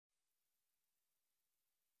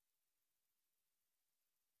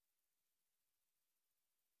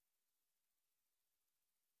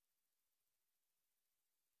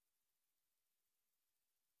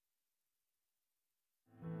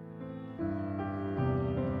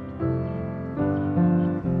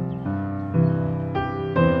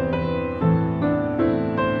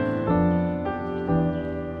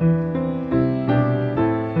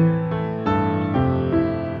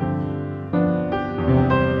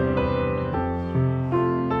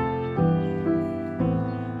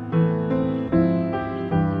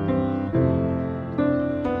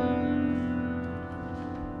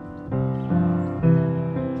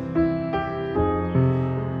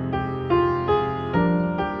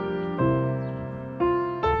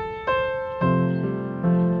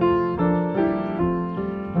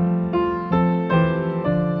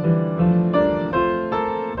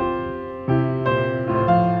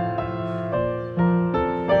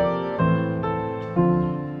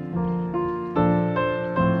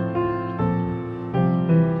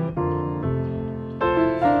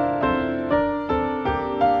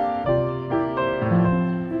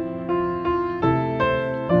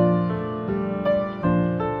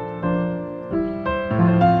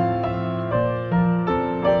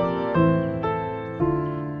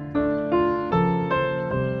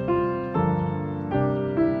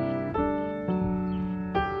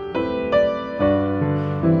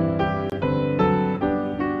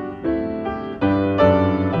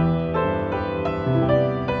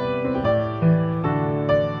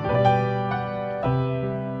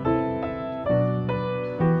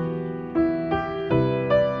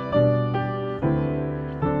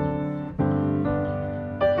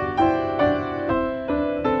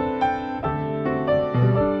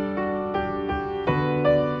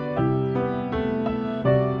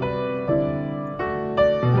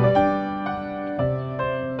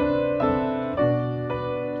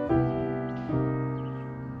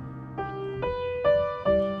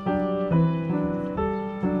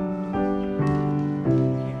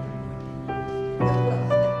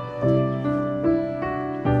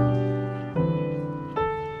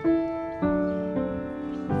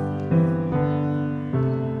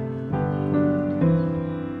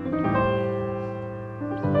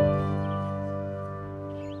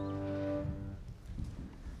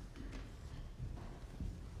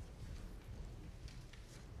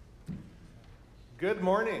Good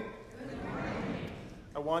morning. Good morning.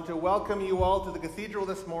 I want to welcome you all to the cathedral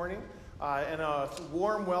this morning, and a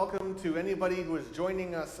warm welcome to anybody who is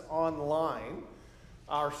joining us online.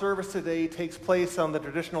 Our service today takes place on the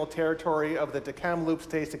traditional territory of the Kamloops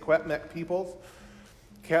te Secwepemc peoples,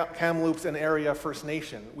 Kamloops and Area First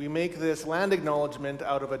Nation. We make this land acknowledgement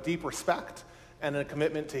out of a deep respect and a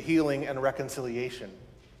commitment to healing and reconciliation.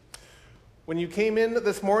 When you came in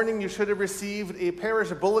this morning, you should have received a parish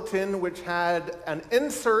bulletin which had an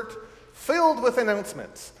insert filled with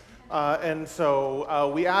announcements. And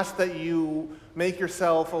so we ask that you make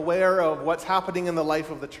yourself aware of what's happening in the life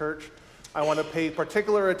of the church. I want to pay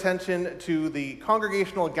particular attention to the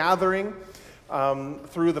congregational gathering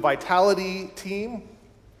through the Vitality team.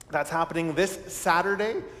 That's happening this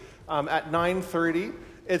Saturday at 9:30.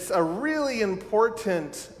 It's a really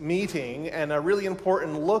important meeting and a really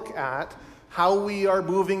important look at how we are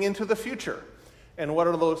moving into the future and what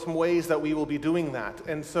are some ways that we will be doing that.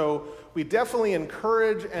 And so we definitely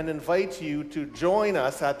encourage and invite you to join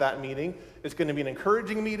us at that meeting. It's going to be an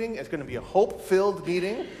encouraging meeting, it's going to be a hope-filled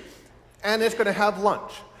meeting, and it's going to have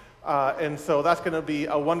lunch. And so that's going to be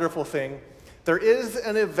a wonderful thing. There is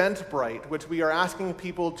an Eventbrite, which we are asking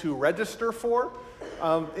people to register for,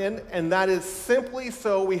 and that is simply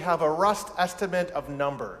so we have a rough estimate of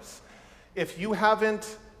numbers. If you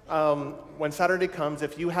haven't, when Saturday comes,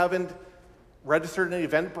 if you haven't registered in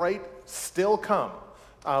Eventbrite, still come.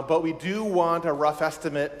 But we do want a rough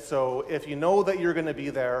estimate, so if you know that you're going to be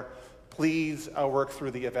there, please work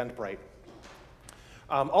through the Eventbrite.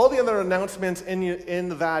 All the other announcements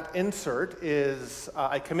in that insert is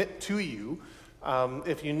I commit to you.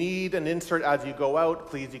 If you need an insert as you go out,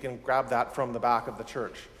 please, you can grab that from the back of the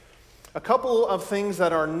church. A couple of things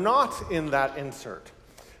that are not in that insert.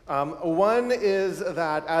 One is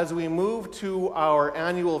that as we move to our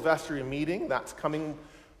annual vestry meeting, that's coming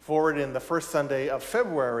forward in the first Sunday of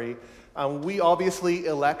February, we obviously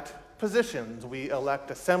elect positions. We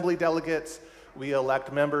elect assembly delegates, we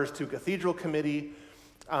elect members to cathedral committee,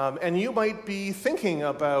 and you might be thinking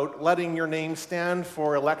about letting your name stand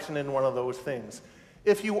for election in one of those things.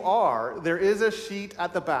 If you are, there is a sheet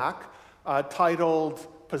at the back titled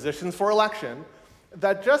Positions for Election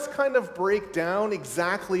that just kind of break down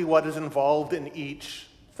exactly what is involved in each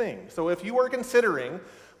thing. So if you are considering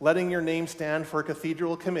letting your name stand for a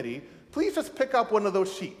cathedral committee, please just pick up one of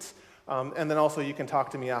those sheets. And then also you can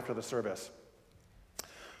talk to me after the service.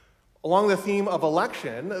 Along the theme of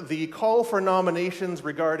election, the call for nominations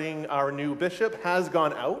regarding our new bishop has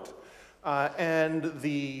gone out, and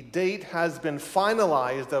the date has been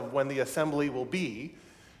finalized of when the assembly will be.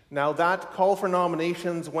 Now, that call for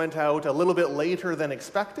nominations went out a little bit later than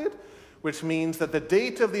expected, which means that the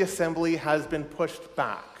date of the assembly has been pushed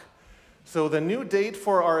back. So the new date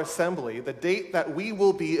for our assembly, the date that we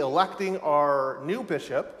will be electing our new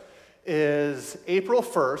bishop, is April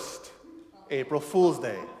 1st, April Fool's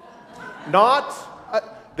Day.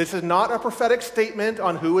 This is not a prophetic statement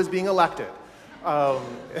on who is being elected.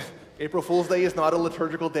 April Fool's Day is not a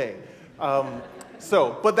liturgical day.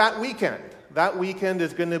 But that weekend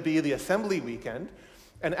is going to be the assembly weekend,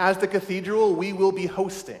 and as the cathedral, we will be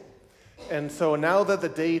hosting. And so now that the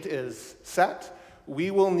date is set,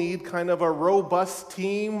 we will need kind of a robust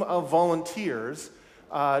team of volunteers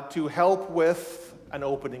to help with an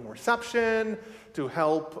opening reception, to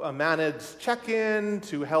help manage check-in,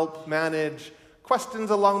 to help manage questions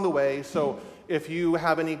along the way. So if you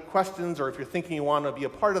have any questions or if you're thinking you want to be a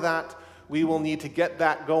part of that, we will need to get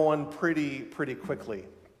that going pretty quickly.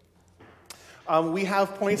 We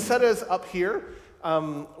have poinsettias up here,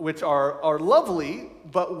 which are lovely,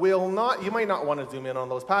 but you might not want to zoom in on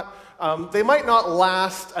those, Pat. They might not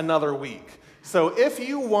last another week. So if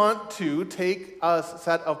you want to take a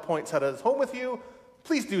set of poinsettias home with you,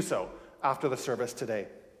 please do so after the service today.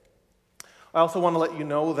 I also want to let you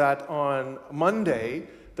know that on Monday,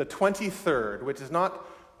 the 23rd, which is not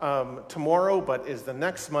tomorrow, but is the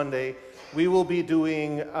next Monday, we will be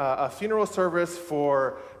doing a funeral service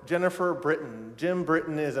for Jennifer Britton. Jim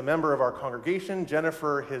Britton is a member of our congregation.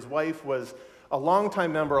 Jennifer, his wife, was a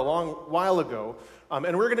longtime member a long while ago,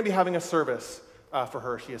 and we're going to be having a service for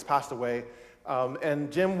her. She has passed away,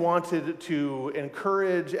 and Jim wanted to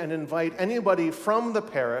encourage and invite anybody from the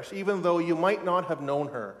parish, even though you might not have known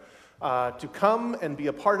her, to come and be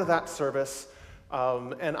a part of that service.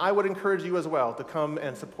 And I would encourage you as well to come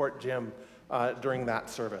and support Jim during that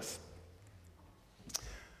service.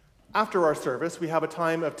 After our service, we have a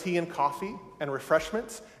time of tea and coffee and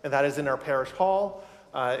refreshments, and that is in our parish hall.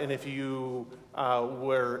 And if you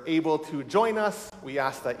were able to join us, we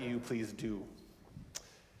ask that you please do.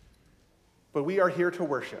 But we are here to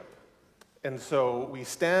worship. And so we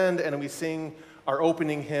stand and we sing our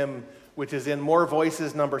opening hymn, which is in More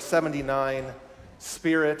Voices, number 79,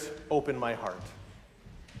 Spirit, Open My Heart.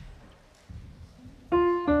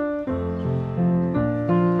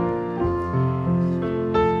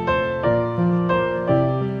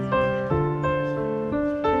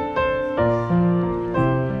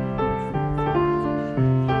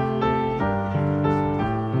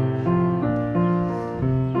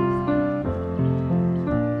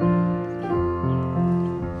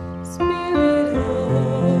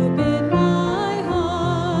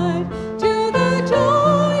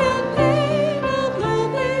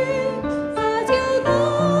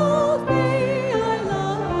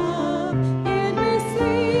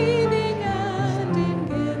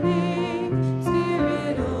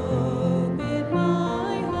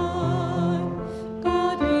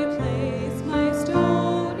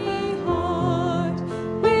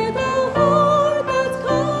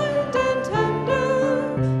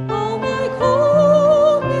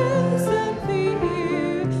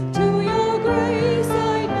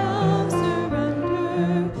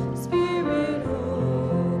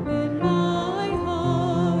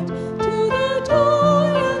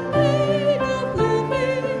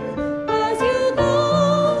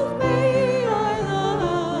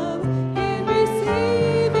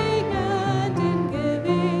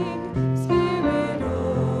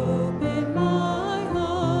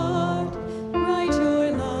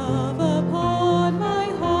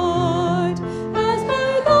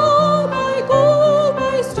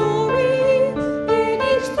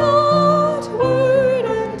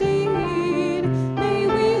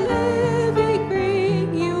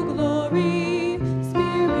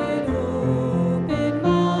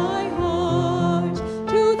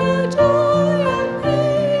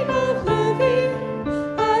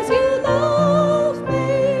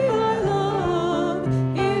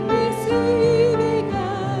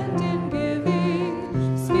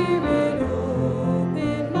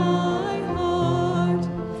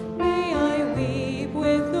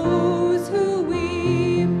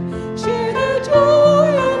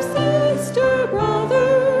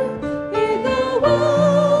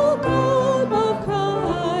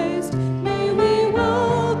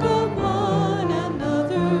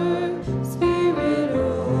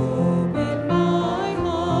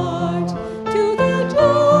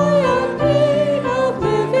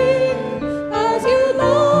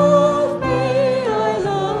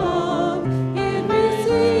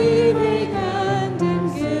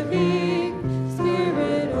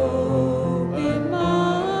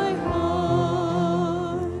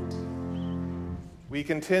 We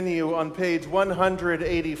continue on page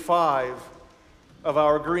 185 of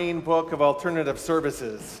our Green Book of Alternative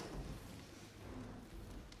Services.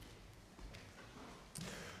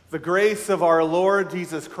 The grace of our Lord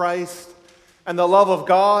Jesus Christ and the love of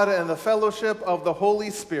God and the fellowship of the Holy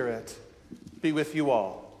Spirit be with you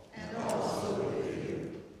all. And also with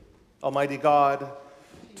you. Almighty God,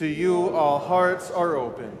 to you all hearts are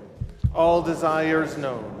open, all desires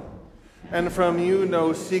known, and from you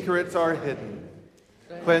no secrets are hidden.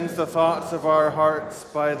 Cleanse the thoughts of our hearts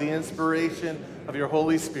by the inspiration of your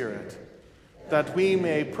Holy Spirit, that we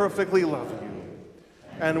may perfectly love you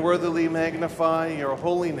and worthily magnify your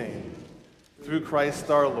holy name, through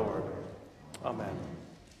Christ our Lord. Amen.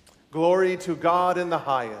 Glory to God in the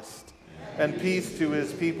highest, and peace to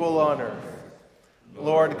his people on earth.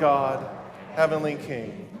 Lord God, heavenly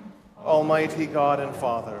King, almighty God and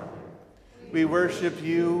Father, we worship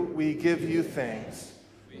you, we give you thanks.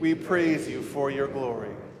 We praise you for your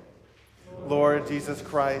glory. Lord Jesus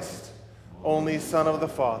Christ, only Son of the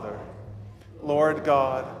Father, Lord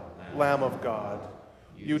God, Lamb of God,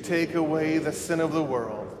 you take away the sin of the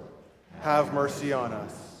world. Have mercy on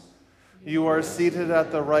us. You are seated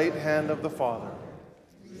at the right hand of the Father.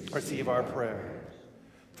 Receive our prayer.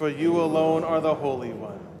 For you alone are the Holy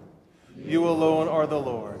One. You alone are the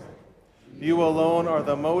Lord. You alone are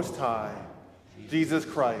the Most High, Jesus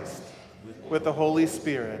Christ, with the Holy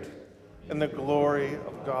Spirit, in the glory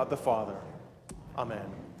of God the Father. Amen.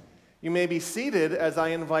 You may be seated as I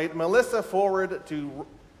invite Melissa forward to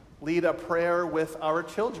lead a prayer with our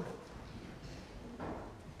children.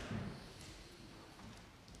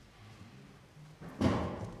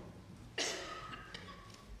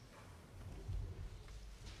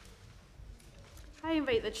 I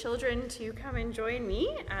invite the children to come and join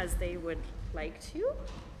me as they would like to.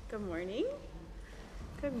 Good morning.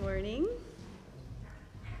 Good morning.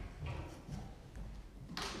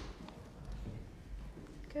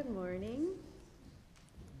 Good morning.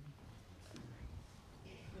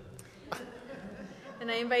 And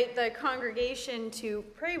I invite the congregation to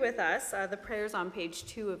pray with us, the prayers on page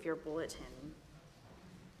 2 of your bulletin.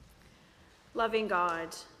 Loving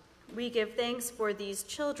God, we give thanks for these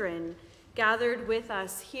children gathered with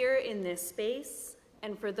us here in this space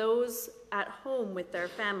and for those at home with their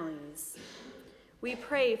families. We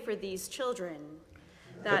pray for these children,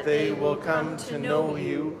 that they will come to know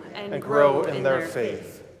you and grow in their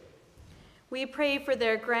faith. We pray for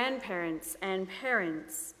their grandparents and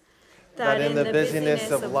parents, that in the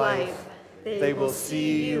busyness of life, they will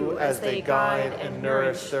see you as they guide and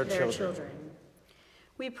nourish their children.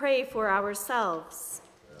 We pray for ourselves,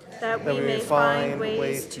 that we may find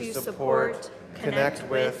ways to support, connect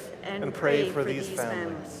with, and pray for these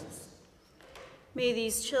families. May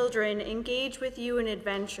these children engage with you in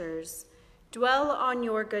adventures, dwell on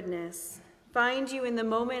your goodness, find you in the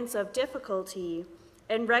moments of difficulty,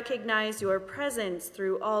 and recognize your presence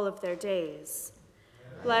through all of their days.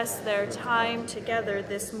 Bless their time together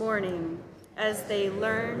this morning as they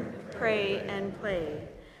learn, pray, and play.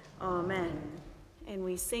 Amen. And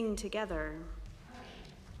we sing together.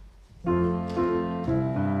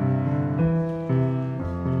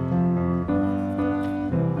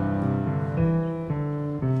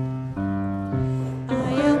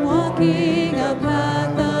 Walking a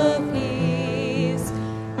path of peace.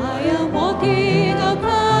 I am walking a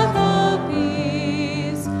path of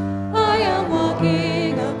peace. I am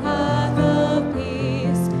walking a path of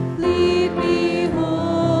peace. Lead me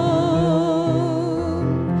home.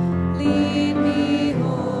 Lead me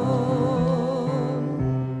home.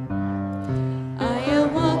 I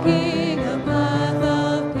am walking a path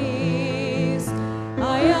of peace.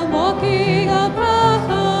 I am walking a path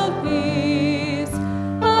of peace.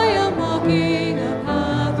 Walking a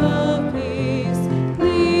path of peace,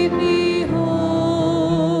 lead me home,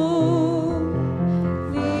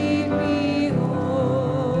 lead me home.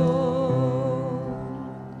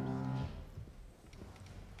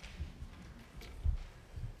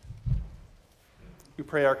 We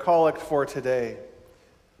pray our collect for today.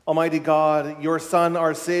 Almighty God, your Son,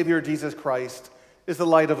 our Savior, Jesus Christ, is the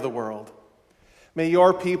light of the world. May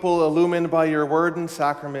your people, illumined by your word and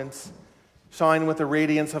sacraments, shine with the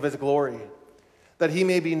radiance of his glory, that he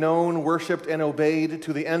may be known, worshipped, and obeyed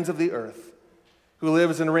to the ends of the earth, who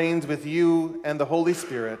lives and reigns with you and the Holy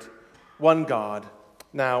Spirit, one God,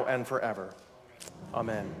 now and forever.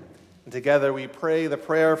 Amen. And together we pray the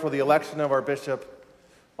prayer for the election of our bishop.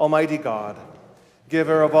 Almighty God,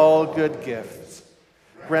 giver of all good gifts,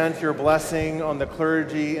 grant your blessing on the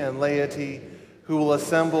clergy and laity who will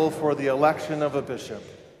assemble for the election of a bishop.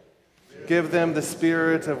 Give them the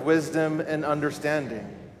spirit of wisdom and understanding,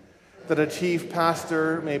 that a chief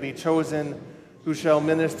pastor may be chosen who shall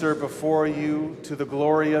minister before you to the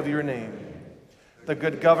glory of your name. The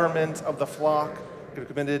good government of the flock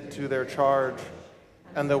committed to their charge,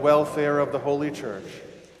 and the welfare of the Holy Church,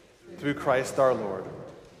 through Christ our Lord.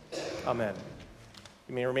 Amen.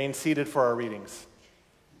 You may remain seated for our readings.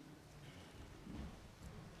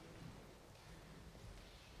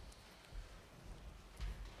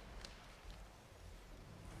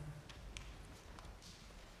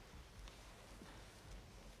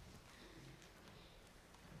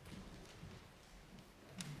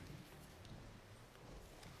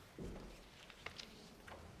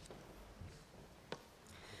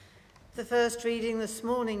 The first reading this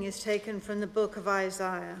morning is taken from the book of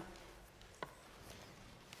Isaiah.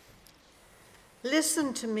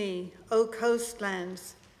 Listen to me, O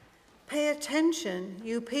coastlands. Pay attention,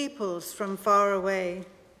 you peoples from far away.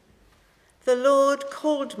 The Lord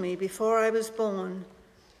called me before I was born.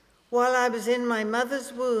 While I was in my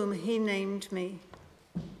mother's womb, he named me.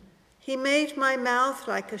 He made my mouth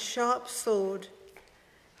like a sharp sword.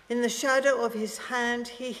 In the shadow of his hand,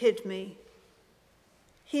 he hid me.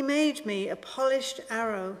 He made me a polished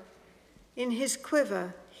arrow. In his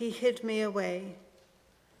quiver, he hid me away.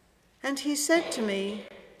 And he said to me,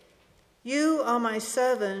 You are my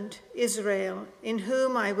servant, Israel, in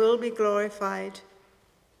whom I will be glorified.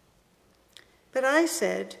 But I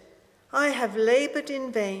said, I have labored in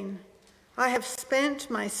vain. I have spent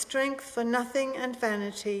my strength for nothing and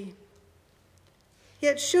vanity.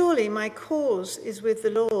 Yet surely my cause is with the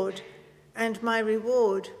Lord, and my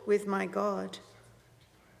reward with my God.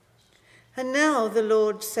 And now the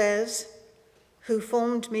Lord says, who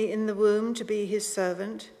formed me in the womb to be his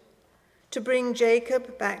servant, to bring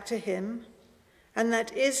Jacob back to him, and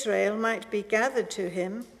that Israel might be gathered to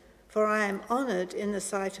him, for I am honored in the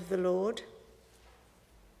sight of the Lord.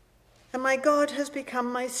 And my God has become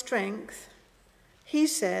my strength. He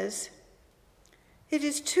says, It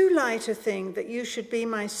is too light a thing that you should be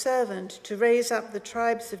my servant to raise up the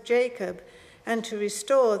tribes of Jacob and to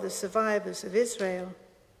restore the survivors of Israel.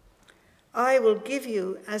 I will give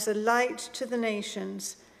you as a light to the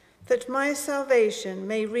nations, that my salvation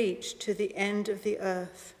may reach to the end of the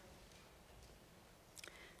earth.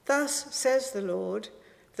 Thus says the Lord,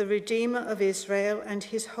 the Redeemer of Israel and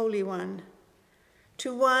his Holy One,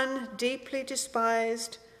 to one deeply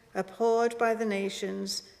despised, abhorred by the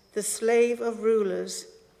nations, the slave of rulers.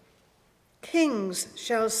 Kings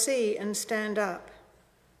shall see and stand up,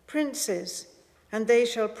 princes, and they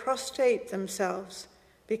shall prostrate themselves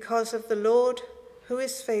because of the Lord who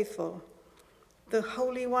is faithful, the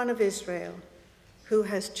Holy One of Israel, who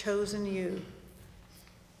has chosen you.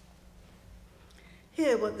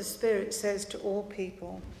 Hear what the Spirit says to all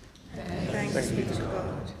people. Thanks be to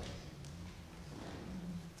God.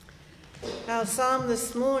 Our psalm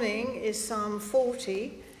this morning is Psalm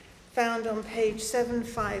 40, found on page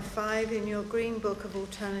 755 in your Green Book of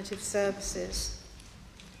Alternative Services.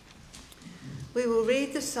 We will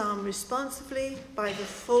read the psalm responsively by the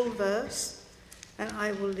full verse, and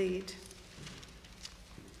I will lead.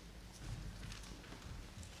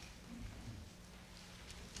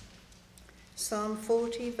 Psalm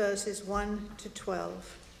 40, verses 1 to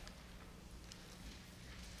 12.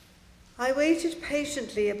 I waited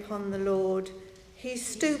patiently upon the Lord. He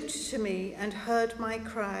stooped to me and heard my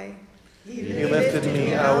cry. He lifted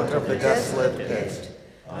me out of the desolate pit,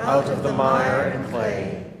 out of the mire and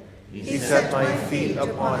clay. He set my feet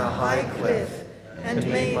upon a high cliff and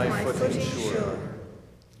made my footing sure.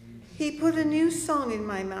 He put a new song in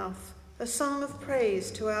my mouth, a song of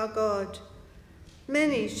praise to our God.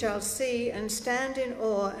 Many shall see and stand in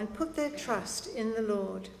awe and put their trust in the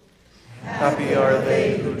Lord. Happy are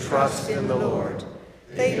they who trust in the Lord.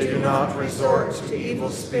 They do not resort to evil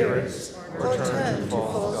spirits or turn to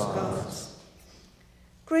false gods.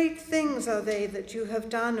 Great things are they that you have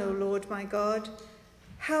done, O Lord my God.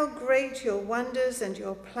 How great your wonders and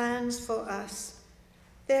your plans for us.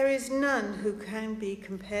 There is none who can be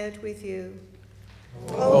compared with you.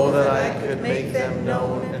 Oh, that I could make them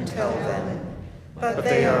known and tell them, but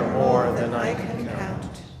they are more than I can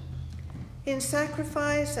count. In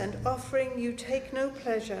sacrifice and offering you take no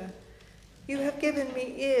pleasure. You have given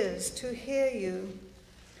me ears to hear you.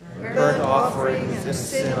 Burnt offerings and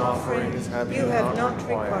sin offerings you have not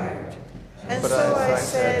required. And so I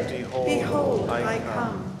said, Behold, I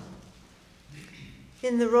come.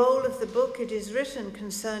 In the roll of the book it is written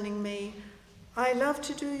concerning me, I love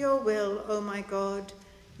to do your will, O my God.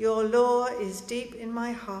 Your law is deep in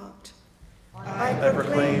my heart. I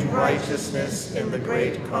proclaimed righteousness in the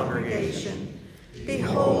great congregation.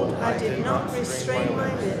 Behold, I did not restrain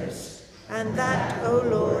my lips, and that, O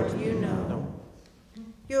Lord, you know.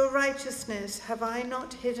 Your righteousness have I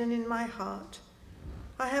not hidden in my heart.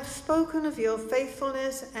 I have spoken of your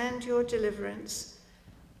faithfulness and your deliverance.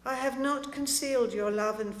 I have not concealed your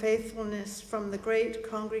love and faithfulness from the great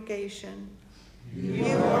congregation.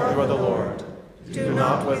 You are the Lord. Do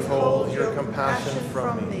not withhold your compassion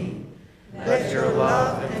from me. Let your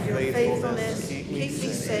love and your faithfulness keep me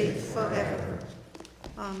safe forever.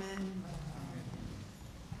 Amen.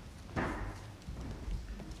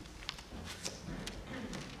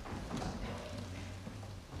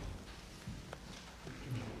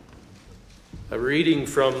 A reading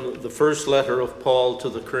from the first letter of Paul to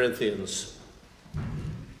the Corinthians.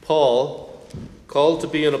 Paul, called to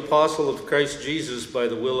be an apostle of Christ Jesus by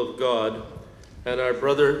the will of God, and our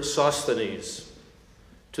brother Sosthenes,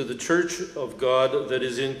 to the church of God that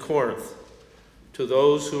is in Corinth, to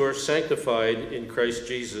those who are sanctified in Christ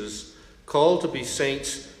Jesus, called to be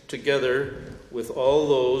saints together with all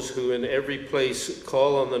those who in every place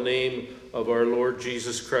call on the name of our Lord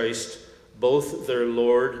Jesus Christ, both their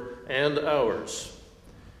Lord and ours.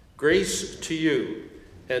 Grace to you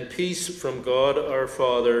and peace from God our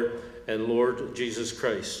Father and Lord Jesus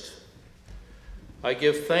Christ. I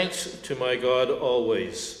give thanks to my God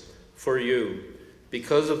always for you,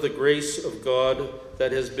 because of the grace of God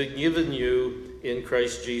that has been given you in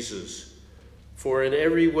Christ Jesus. For in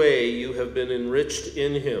every way you have been enriched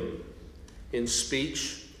in him, in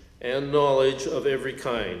speech and knowledge of every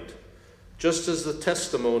kind, just as the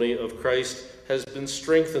testimony of Christ has been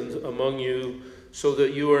strengthened among you, so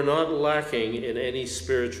that you are not lacking in any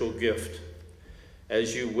spiritual gift,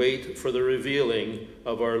 as you wait for the revealing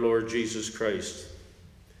of our Lord Jesus Christ.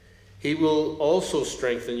 He will also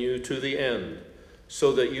strengthen you to the end,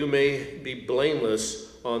 so that you may be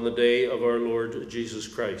blameless on the day of our Lord Jesus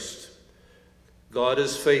Christ. God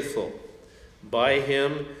is faithful. By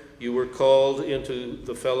him you were called into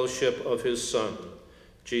the fellowship of his Son,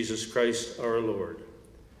 Jesus Christ our Lord.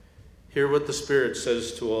 Hear what the Spirit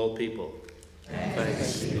says to all people.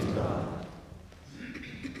 Thanks be to God.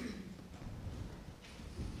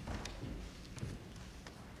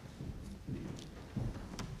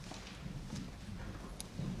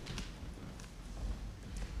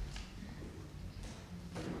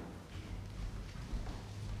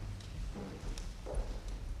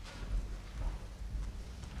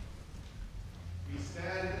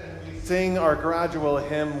 sing our gradual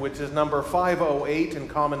hymn, which is number 508 in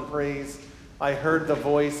Common Praise, I Heard the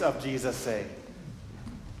Voice of Jesus Say.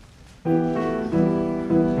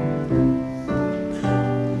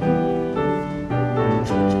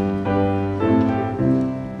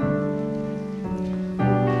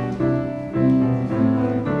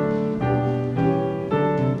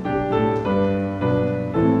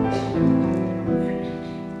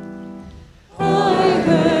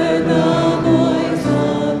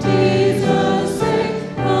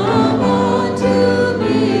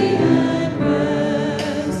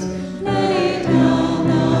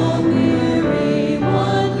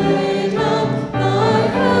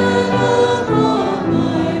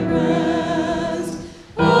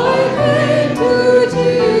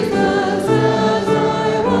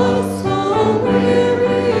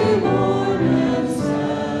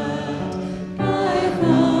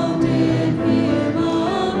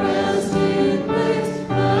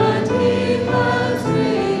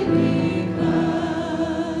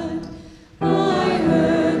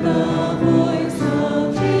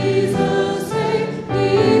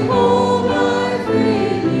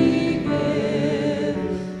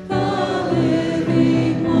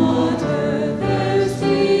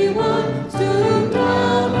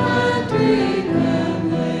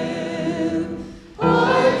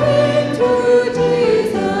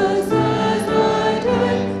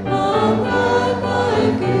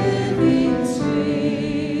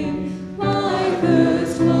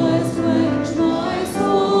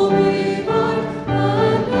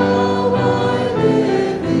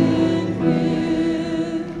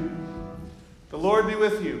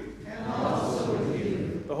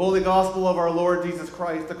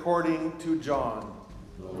 According to John.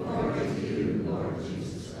 Glory to you, Lord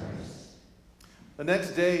Jesus Christ. The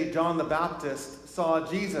next day, John the Baptist saw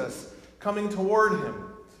Jesus coming toward him,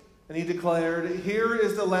 and he declared, "Here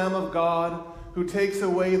is the Lamb of God who takes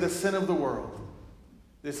away the sin of the world.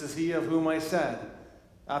 This is he of whom I said,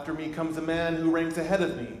 after me comes a man who ranks ahead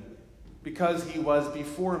of me, because he was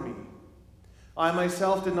before me. I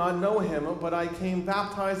myself did not know him, but I came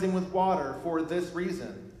baptizing with water for this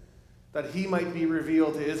reason, that he might be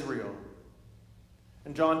revealed to Israel."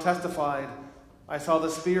 And John testified, "I saw the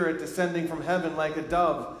Spirit descending from heaven like a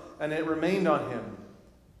dove, and it remained on him.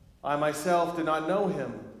 I myself did not know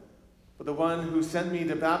him, but the one who sent me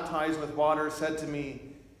to baptize with water said to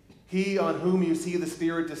me, 'He on whom you see the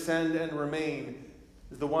Spirit descend and remain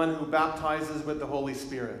is the one who baptizes with the Holy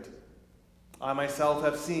Spirit. I myself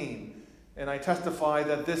have seen, and I testify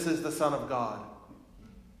that this is the Son of God.'"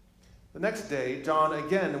 The next day, John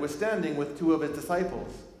again was standing with two of his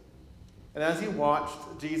disciples. And as he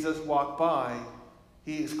watched Jesus walk by,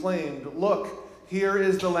 he exclaimed, "Look, here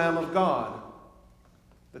is the Lamb of God."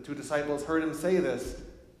 The two disciples heard him say this,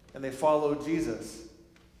 and they followed Jesus.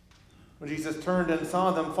 When Jesus turned and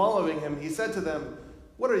saw them following him, he said to them,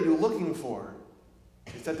 "What are you looking for?"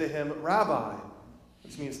 He said to him, "Rabbi,"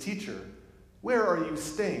 which means teacher, "where are you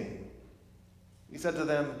staying?" He said to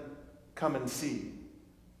them, "Come and see."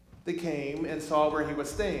 They came and saw where he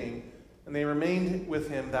was staying, and they remained with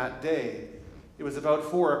him that day. It was about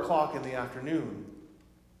 4:00 in the afternoon.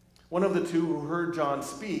 One of the two who heard John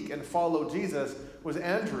speak and followed Jesus was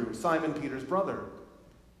Andrew, Simon Peter's brother.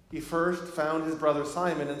 He first found his brother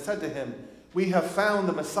Simon and said to him, "We have found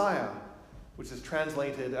the Messiah," which is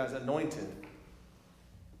translated as anointed.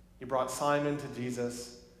 He brought Simon to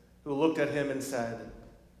Jesus, who looked at him and said,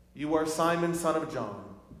 "You are Simon, son of John.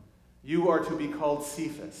 You are to be called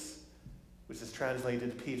Cephas," which is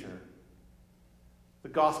translated Peter. The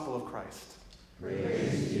Gospel of Christ.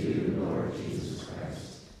 Praise to you, Lord Jesus Christ.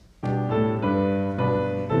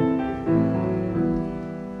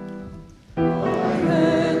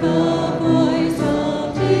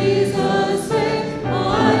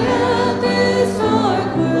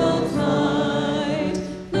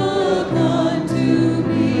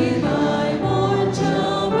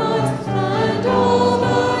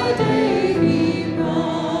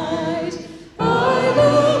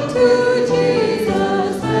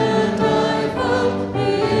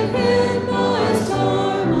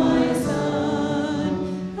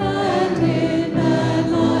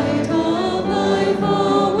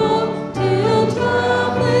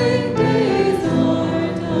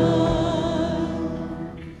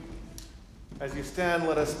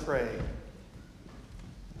 Let us pray.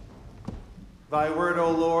 Thy word,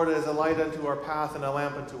 O Lord, is a light unto our path and a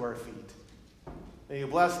lamp unto our feet. May you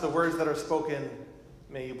bless the words that are spoken.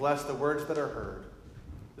 May you bless the words that are heard.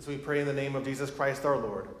 This we pray in the name of Jesus Christ our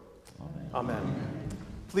Lord. Amen. Amen.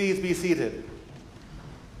 Please be seated.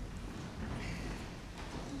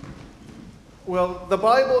 Well, the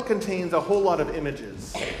Bible contains a whole lot of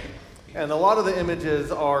images. And a lot of the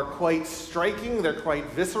images are quite striking, they're quite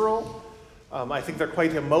visceral. I think they're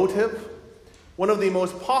quite emotive. One of the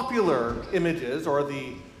most popular images, or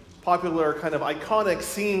the popular kind of iconic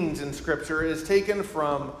scenes in Scripture, is taken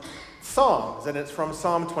from Psalms, and it's from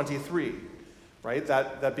Psalm 23, right?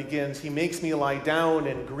 That begins, "He makes me lie down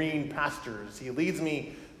in green pastures. He leads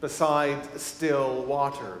me beside still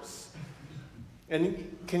waters."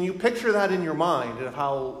 And can you picture that in your mind, and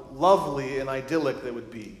how lovely and idyllic that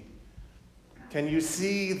would be? Can you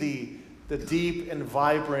see the deep and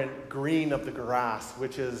vibrant green of the grass,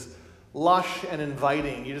 which is lush and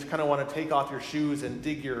inviting? You just kind of want to take off your shoes and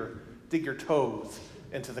dig your toes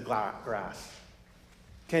into the grass.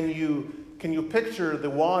 Can you picture the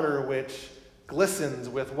water which glistens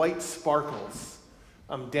with white sparkles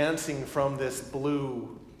dancing from this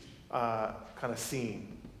blue kind of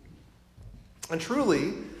scene? And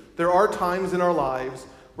truly, there are times in our lives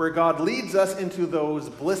where God leads us into those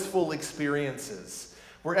blissful experiences,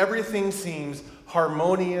 where everything seems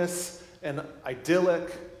harmonious and idyllic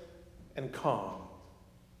and calm.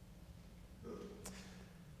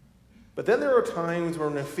 But then there are times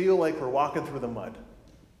when we feel like we're walking through the mud,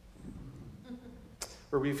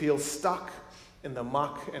 where we feel stuck in the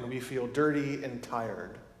muck and we feel dirty and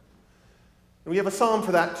tired. And we have a psalm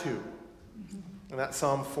for that too, and that's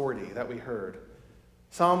Psalm 40 that we heard.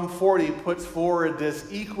 Psalm 40 puts forward this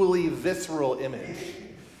equally visceral image.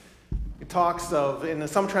 It talks of, in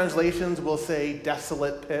some translations will say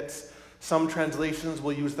desolate pits. Some translations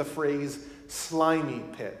will use the phrase slimy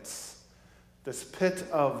pits. This pit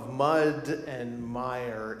of mud and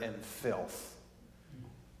mire and filth.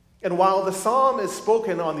 And while the psalm is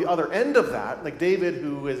spoken on the other end of that, like David,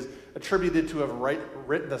 who is attributed to have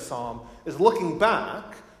written the psalm, is looking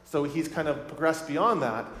back, so he's kind of progressed beyond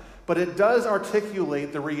that, but it does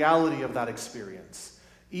articulate the reality of that experience,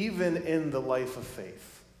 even in the life of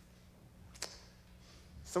faith.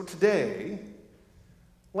 So today,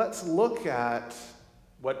 let's look at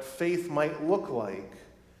what faith might look like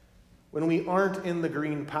when we aren't in the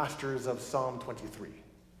green pastures of Psalm 23.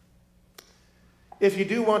 If you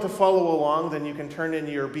do want to follow along, then you can turn in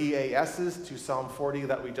your BASs to Psalm 40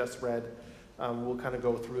 that we just read. We'll kind of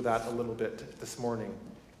go through that a little bit this morning.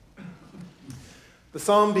 The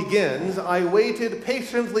psalm begins, "I waited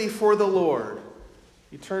patiently for the Lord.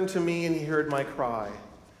 He turned to me and he heard my cry."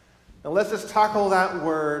 Now let's just tackle that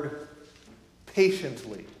word,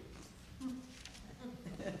 patiently.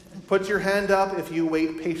 Put your hand up if you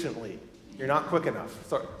wait patiently. You're not quick enough.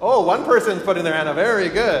 Sorry. Oh, one person's putting their hand up. Very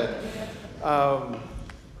good.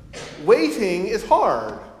 Waiting is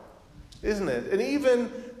hard, isn't it? And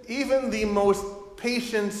even the most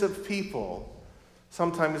patient of people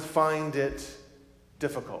sometimes find it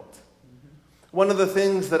difficult. One of the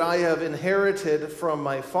things that I have inherited from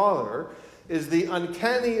my father is the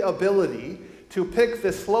uncanny ability to pick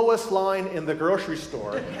the slowest line in the grocery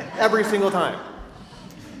store every single time.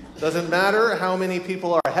 Doesn't matter how many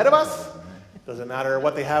people are ahead of us. Doesn't matter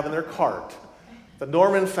what they have in their cart. The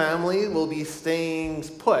Norman family will be staying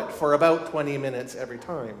put for about 20 minutes every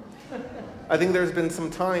time. I think there's been some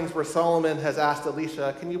times where Solomon has asked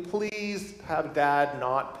Alicia, "Can you please have Dad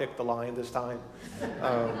not pick the line this time?"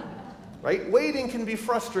 Right? Waiting can be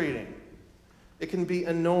frustrating. It can be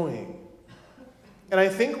annoying. And I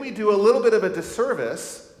think we do a little bit of a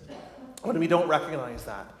disservice when we don't recognize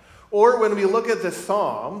that. Or when we look at this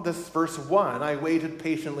psalm, this verse 1, "I waited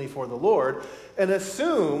patiently for the Lord," and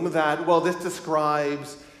assume that, well, this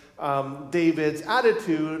describes David's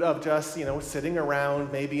attitude of just, sitting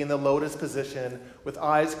around, maybe in the lotus position, with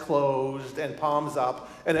eyes closed and palms up,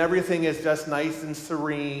 and everything is just nice and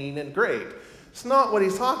serene and great. It's not what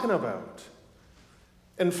he's talking about.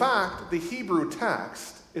 In fact, the Hebrew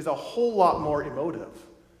text is a whole lot more emotive.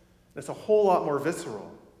 It's a whole lot more visceral.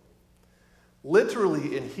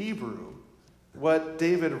 Literally in Hebrew, what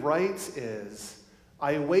David writes is,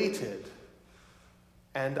 "I waited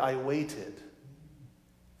and I waited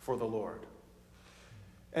for the Lord."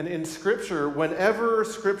 And in Scripture, whenever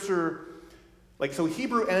Scripture, so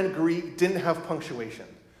Hebrew and Greek didn't have punctuation.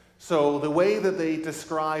 So the way that they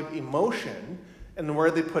describe emotion and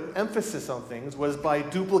where they put emphasis on things was by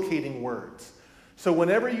duplicating words. So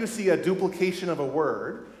whenever you see a duplication of a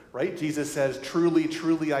word, right, Jesus says, "Truly,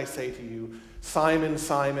 truly, I say to you, Simon,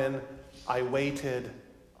 Simon, I waited,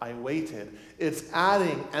 I waited." It's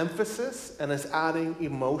adding emphasis and it's adding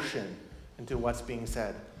emotion into what's being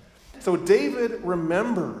said. So David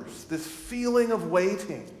remembers this feeling of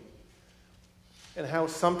waiting and how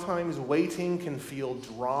sometimes waiting can feel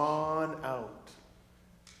drawn out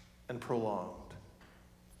and prolonged.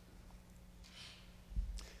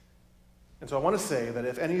 And so I want to say that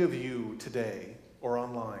if any of you today or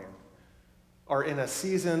online are in a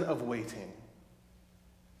season of waiting.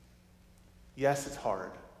 Yes, it's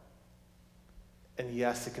hard. And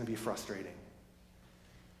yes, it can be frustrating.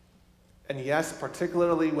 And yes,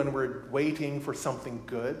 particularly when we're waiting for something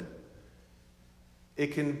good,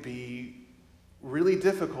 it can be really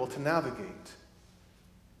difficult to navigate.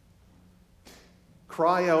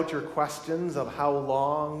 Cry out your questions of how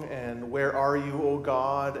long and where are you, O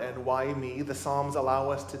God, and why me. The Psalms allow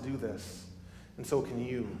us to do this, and so can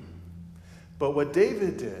you. But what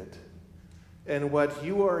David did, and what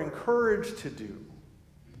you are encouraged to do,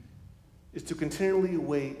 is to continually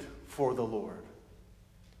wait for the Lord.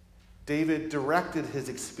 David directed his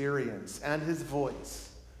experience and his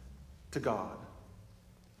voice to God.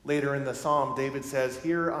 Later in the psalm, David says,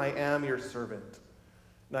 "Here I am, your servant,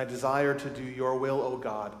 and I desire to do your will, O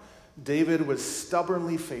God." David was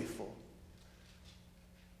stubbornly faithful.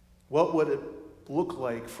 What would it look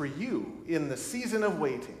like for you in the season of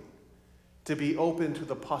waiting to be open to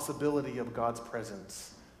the possibility of God's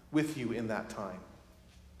presence with you in that time?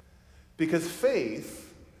 Because faith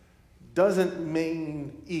doesn't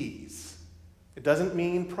mean ease. It doesn't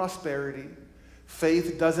mean prosperity.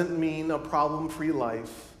 Faith doesn't mean a problem-free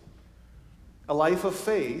life. A life of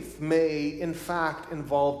faith may, in fact,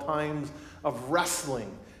 involve times of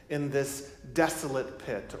wrestling in this desolate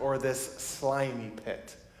pit or this slimy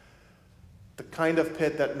pit. The kind of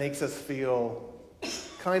pit that makes us feel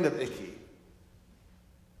kind of icky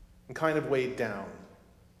and kind of weighed down.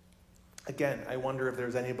 Again, I wonder if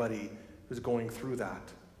there's anybody who's going through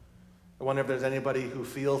that. I wonder if there's anybody who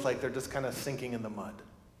feels like they're just kind of sinking in the mud.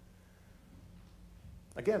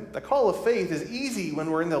 Again, the call of faith is easy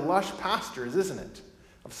when we're in the lush pastures, isn't it?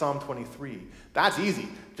 Of Psalm 23. That's easy.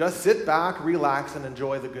 Just sit back, relax, and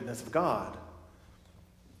enjoy the goodness of God.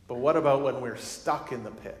 But what about when we're stuck in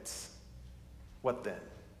the pits? What then?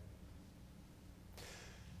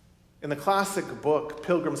 In the classic book,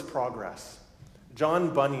 Pilgrim's Progress,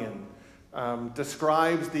 John Bunyan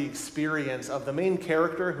describes the experience of the main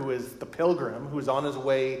character, who is the pilgrim, who is on his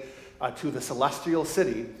way to the celestial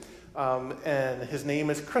city, and his name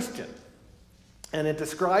is Christian. And it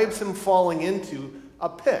describes him falling into a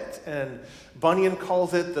pit, and Bunyan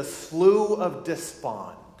calls it the slough of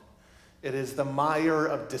despond. It is the mire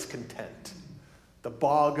of discontent, the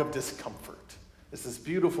bog of discomfort. It's this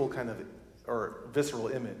beautiful kind of visceral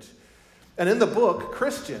image. And in the book,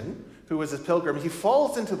 Christian, who is a pilgrim, he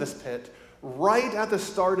falls into this pit right at the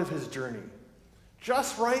start of his journey.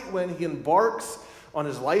 Just right when he embarks on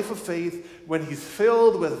his life of faith, when he's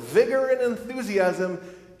filled with vigor and enthusiasm,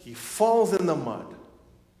 he falls in the mud.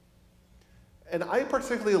 And I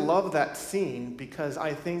particularly love that scene because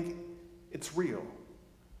I think it's real.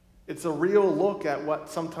 It's a real look at what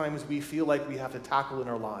sometimes we feel like we have to tackle in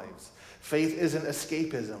our lives. Faith isn't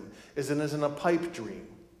escapism, isn't a pipe dream.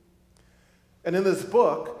 And in this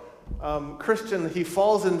book, Christian, he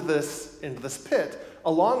falls into this pit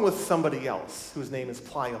along with somebody else whose name is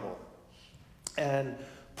Pliable. And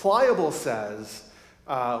Pliable says,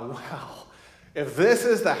 well, if this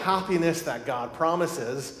is the happiness that God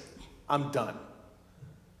promises, I'm done.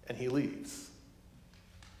 And he leaves.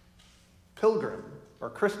 Pilgrim,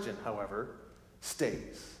 or Christian, however,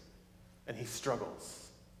 stays. And he struggles.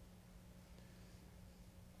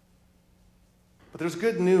 But there's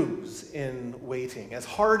good news in waiting. As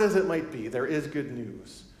hard as it might be, there is good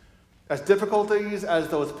news. As difficulties as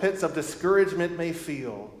those pits of discouragement may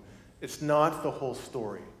feel, it's not the whole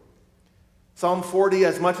story. Psalm 40,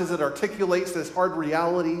 as much as it articulates this hard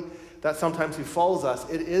reality that sometimes befalls us,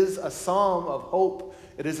 it is a psalm of hope.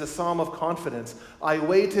 It is a psalm of confidence. I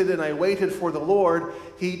waited and I waited for the Lord.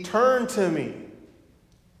 He turned to me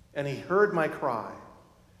and he heard my cry.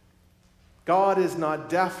 God is not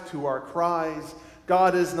deaf to our cries.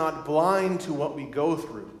 God is not blind to what we go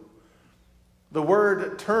through. The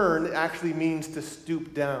word turn actually means to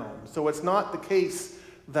stoop down. So it's not the case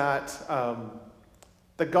that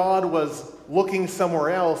God was looking somewhere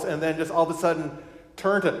else and then just all of a sudden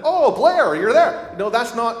turned to, oh, Blair, you're there. No,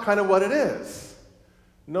 that's not kind of what it is.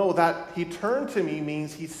 No, that he turned to me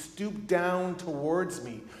means he stooped down towards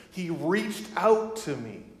me. He reached out to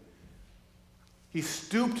me. He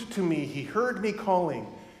stooped to me. He heard me calling.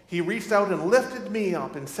 He reached out and lifted me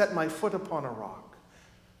up and set my foot upon a rock.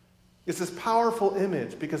 It's this powerful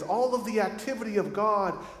image because all of the activity of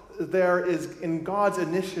God there is in God's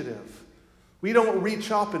initiative. We don't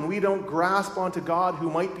reach up and we don't grasp onto God who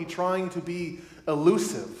might be trying to be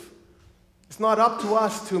elusive. It's not up to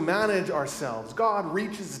us to manage ourselves. God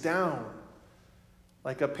reaches down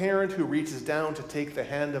like a parent who reaches down to take the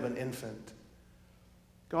hand of an infant.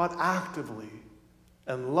 God actively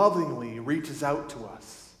and lovingly reaches out to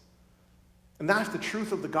us. And that's the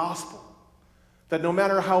truth of the gospel. That no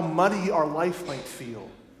matter how muddy our life might feel,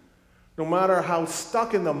 no matter how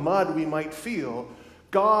stuck in the mud we might feel,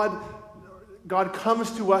 God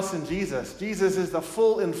comes to us in Jesus. Jesus is the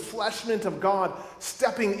full enfleshment of God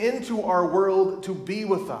stepping into our world to be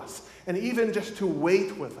with us and even just to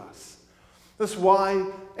wait with us. That's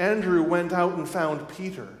why Andrew went out and found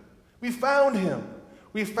Peter. We found him.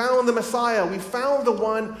 We found the Messiah. We found the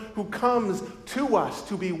one who comes to us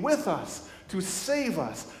to be with us, to save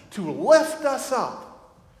us, to lift us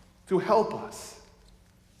up, to help us.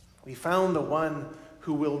 We found the one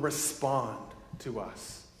who will respond to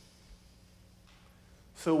us.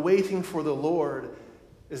 So waiting for the Lord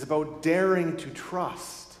is about daring to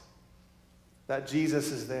trust that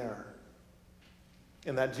Jesus is there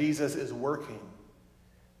and that Jesus is working,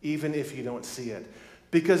 even if you don't see it.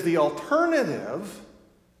 Because the alternative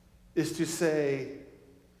is to say,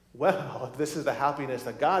 well, if this is the happiness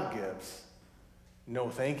that God gives, no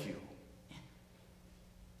thank you.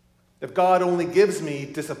 If God only gives me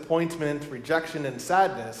disappointment, rejection, and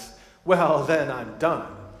sadness, well, then I'm done.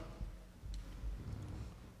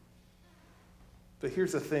 But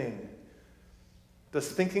here's the thing. Does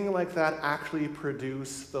thinking like that actually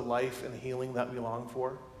produce the life and healing that we long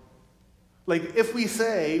for? Like, if we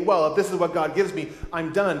say, well, if this is what God gives me,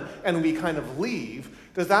 I'm done, and we kind of leave,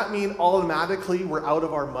 does that mean automatically we're out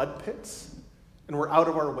of our mud pits and we're out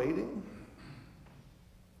of our waiting?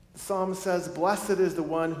 The psalm says, "Blessed is the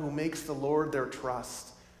one who makes the Lord their trust,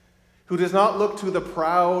 who does not look to the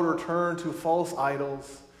proud or turn to false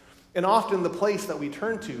idols." And often the place that we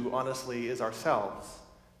turn to, honestly, is ourselves,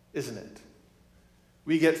 isn't it?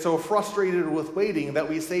 We get so frustrated with waiting that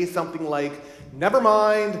we say something like, "Never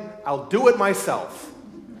mind, I'll do it myself."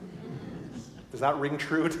 Does that ring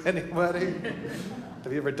true to anybody?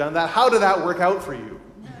 Have you ever done that? How did that work out for you?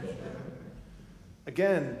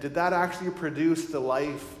 Again, did that actually produce the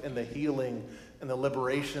life and the healing and the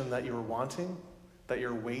liberation that you were wanting, that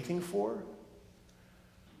you're waiting for?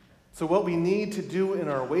 So what we need to do in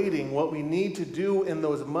our waiting, what we need to do in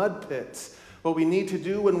those mud pits, what we need to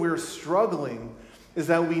do when we're struggling, is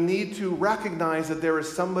that we need to recognize that there is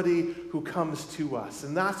somebody who comes to us.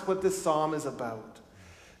 And that's what this psalm is about.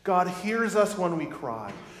 God hears us when we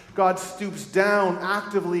cry. God stoops down,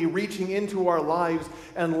 actively reaching into our lives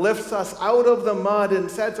and lifts us out of the mud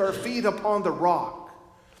and sets our feet upon the rock.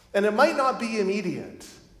 And it might not be immediate,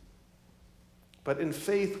 but in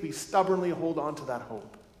faith we stubbornly hold on to that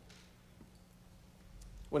hope.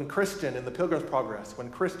 When Christian, in the Pilgrim's Progress, when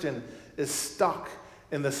Christian is stuck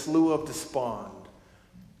in the slough of despond,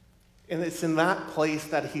 and it's in that place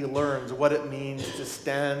that he learns what it means to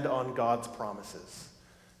stand on God's promises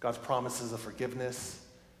of forgiveness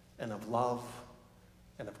and of love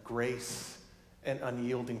and of grace and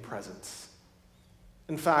unyielding presence.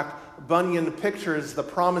 In fact, Bunyan pictures the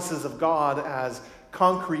promises of God as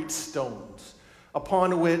concrete stones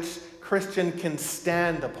upon which Christian can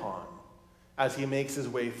stand upon as he makes his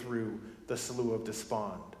way through the slough of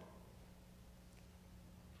despond.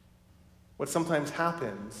 What sometimes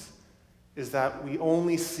happens is that we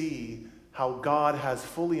only see how God has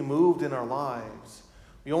fully moved in our lives.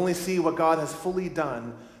 We only see what God has fully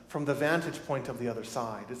done from the vantage point of the other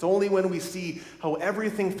side. It's only when we see how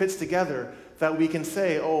everything fits together that we can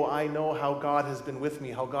say, oh, I know how God has been with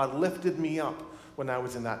me, how God lifted me up when I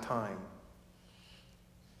was in that time.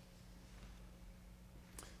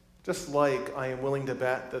 Just like I am willing to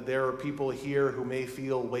bet that there are people here who may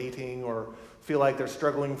feel waiting or feel like they're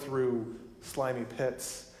struggling through slimy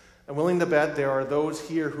pits. I'm willing to bet there are those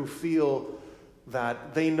here who feel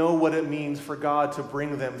that they know what it means for God to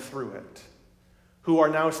bring them through it, who are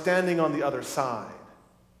now standing on the other side.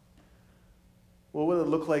 What would it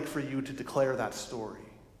look like for you to declare that story?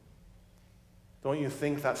 Don't you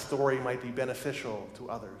think that story might be beneficial to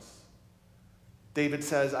others? David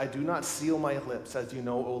says, "I do not seal my lips, as you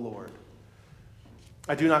know, O Lord.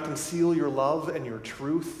 I do not conceal your love and your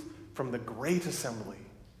truth from the great assembly."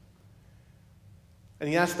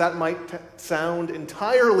 And yes, that might sound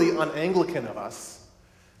entirely un-Anglican of us,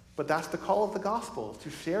 but that's the call of the gospel, to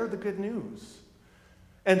share the good news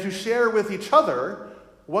and to share with each other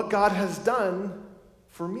what God has done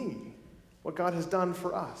for me, what God has done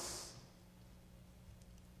for us.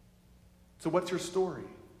 So what's your story?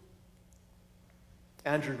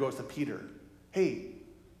 Andrew goes to Peter. Hey,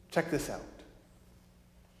 check this out.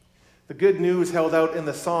 The good news held out in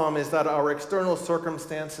the psalm is that our external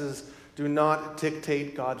circumstances do not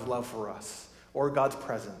dictate God's love for us or God's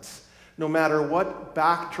presence. No matter what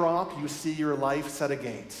backdrop you see your life set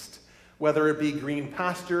against, whether it be green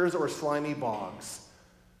pastures or slimy bogs,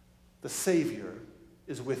 the Savior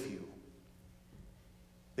is with you.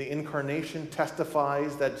 The incarnation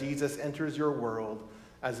testifies that Jesus enters your world,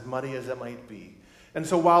 as muddy as it might be. And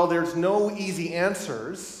so while there's no easy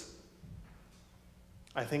answers,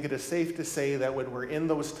 I think it is safe to say that when we're in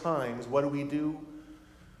those times, what do?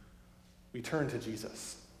 We turn to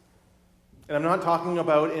Jesus. And I'm not talking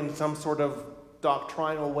about in some sort of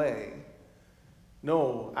doctrinal way.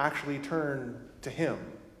 No, actually turn to him.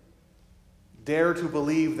 Dare to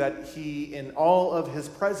believe that he, in all of his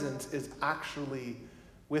presence, is actually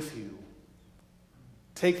with you.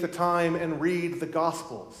 Take the time and read the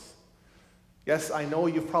Gospels. Yes, I know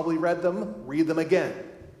you've probably read them. Read them again.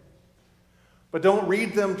 But don't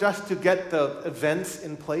read them just to get the events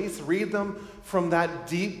in place. Read them from that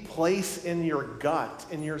deep place in your gut,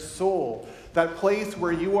 in your soul, that place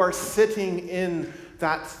where you are sitting in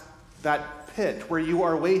that pit, where you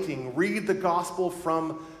are waiting. Read the gospel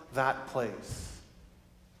from that place.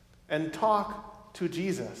 And talk to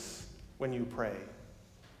Jesus when you pray.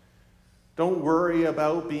 Don't worry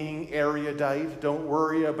about being erudite. Don't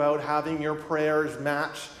worry about having your prayers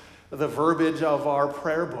match the verbiage of our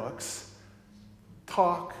prayer books.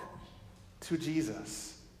 Talk to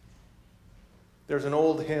Jesus. There's an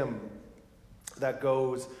old hymn that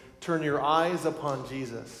goes, "Turn your eyes upon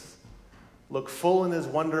Jesus, look full in his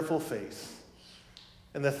wonderful face,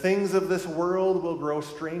 and the things of this world will grow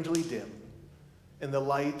strangely dim in the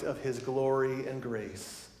light of his glory and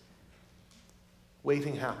grace."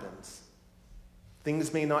 Waiting happens.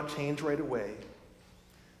 Things may not change right away,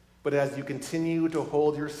 but as you continue to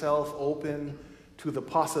hold yourself open to the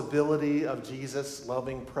possibility of Jesus'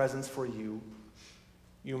 loving presence for you,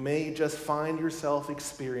 you may just find yourself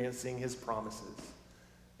experiencing his promises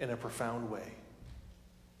in a profound way.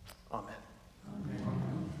 Amen. Amen.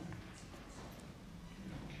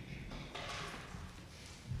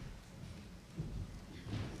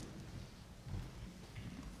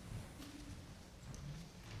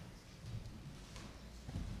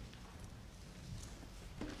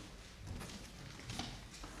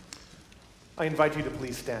 I invite you to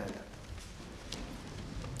please stand.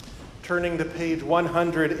 Turning to page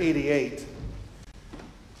 188,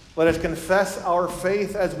 let us confess our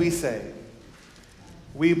faith as we say,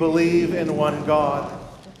 "We believe in one God,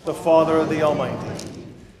 the Father, the Almighty,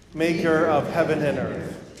 maker of heaven and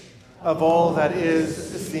earth, of all that is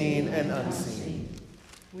seen and unseen.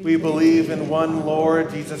 We believe in one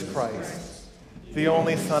Lord Jesus Christ, the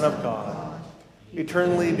only Son of God,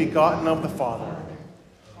 eternally begotten of the Father,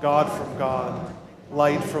 God from God,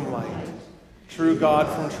 light from light, true God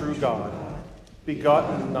from true God,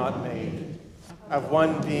 begotten, not made, of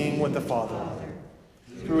one being with the Father.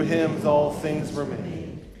 Through him all things were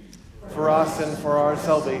made. For us and for our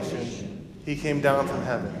salvation, he came down from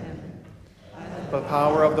heaven. By the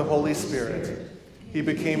power of the Holy Spirit, he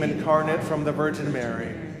became incarnate from the Virgin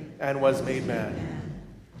Mary and was made man.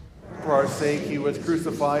 For our sake, he was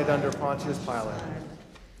crucified under Pontius Pilate.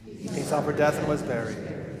 He suffered death and was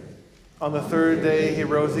buried. On the third day, he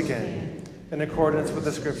rose again, in accordance with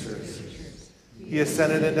the Scriptures. He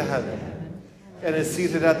ascended into heaven and is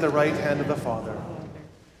seated at the right hand of the Father.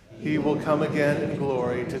 He will come again in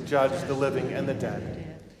glory to judge the living and the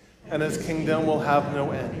dead, and his kingdom will have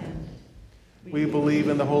no end. We believe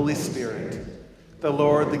in the Holy Spirit, the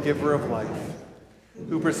Lord, the giver of life,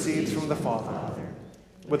 who proceeds from the Father.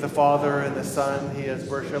 With the Father and the Son, he is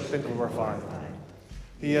worshipped and glorified.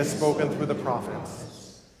 He has spoken through the prophets.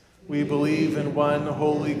 We believe in one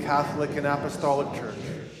holy Catholic and Apostolic Church.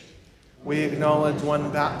 We acknowledge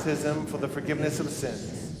one baptism for the forgiveness of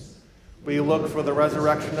sins. We look for the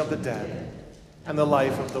resurrection of the dead and the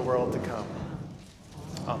life of the world to come.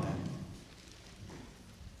 Amen.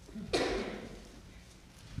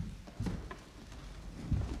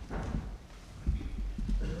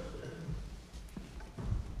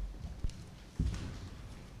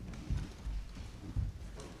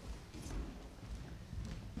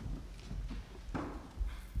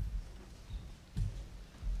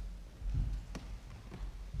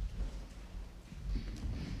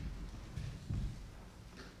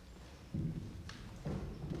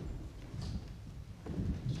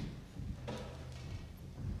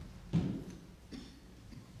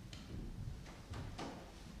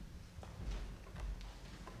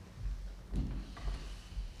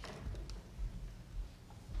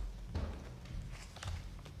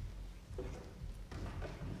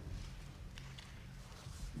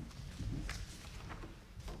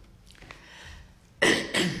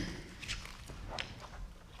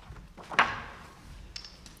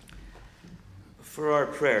 For our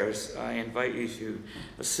prayers, I invite you to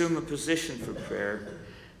assume a position for prayer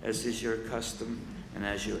as is your custom and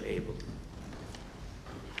as you're able.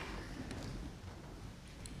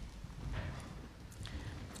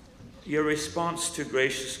 Your response to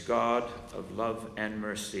gracious God of love and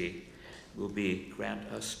mercy will be, grant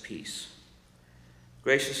us peace.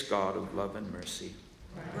 Gracious God of love and mercy,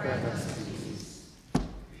 Grant us peace.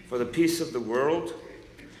 for the peace of the world,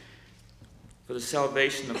 for the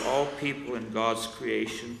salvation of all people in God's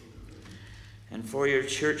creation, and for your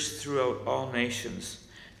church throughout all nations,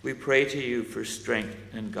 we pray to you for strength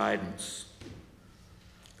and guidance.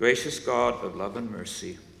 Gracious God of love and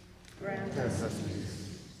mercy, Grant us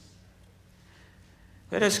peace.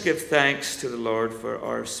 let us give thanks to the Lord for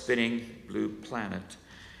our spinning blue planet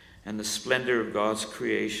and the splendor of God's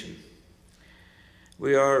creation.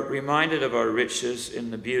 We are reminded of our riches in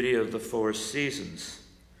the beauty of the four seasons.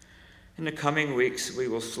 In the coming weeks, we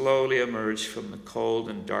will slowly emerge from the cold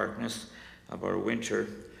and darkness of our winter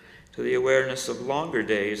to the awareness of longer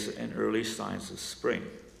days and early signs of spring.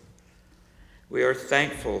 We are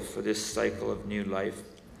thankful for this cycle of new life,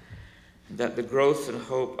 and that the growth and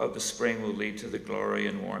hope of the spring will lead to the glory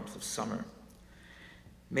and warmth of summer.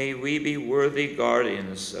 May we be worthy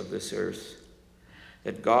guardians of this earth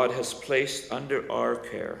that God has placed under our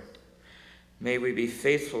care. May we be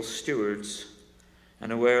faithful stewards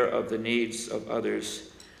and aware of the needs of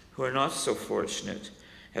others who are not so fortunate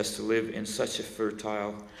as to live in such a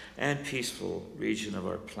fertile and peaceful region of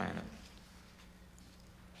our planet.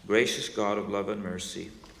 Gracious God of love and mercy,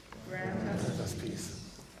 Grant us peace.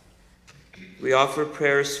 we offer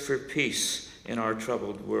prayers for peace in our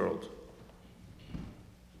troubled world,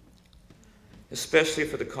 especially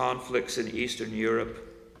for the conflicts in Eastern Europe,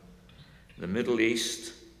 the Middle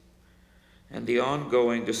East, and the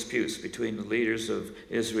ongoing disputes between the leaders of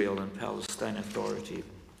Israel and Palestine Authority.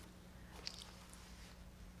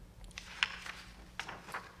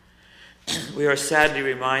 We are sadly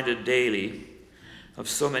reminded daily of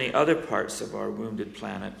so many other parts of our wounded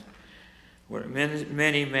planet where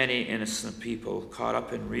many innocent people caught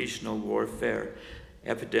up in regional warfare,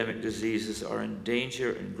 epidemic diseases are in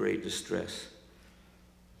danger and great distress.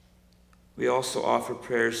 We also offer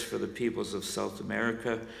prayers for the peoples of South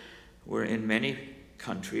America, where in many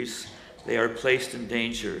countries they are placed in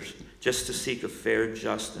danger just to seek a fair,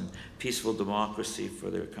 just, and peaceful democracy for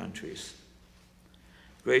their countries.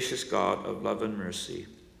 Gracious God of love and mercy,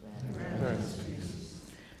 Grant us peace.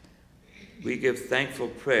 we give thankful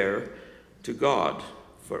prayer to God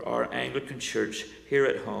for our Anglican Church here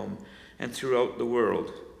at home and throughout the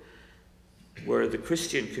world, where the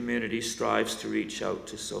Christian community strives to reach out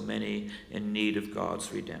to so many in need of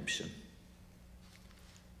God's redemption.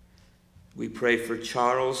 We pray for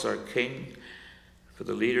Charles, our King, for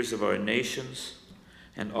the leaders of our nations,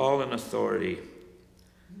 and all in authority,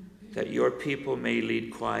 that your people may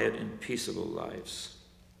lead quiet and peaceable lives.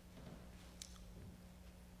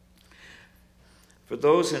 For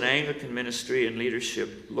those in Anglican ministry and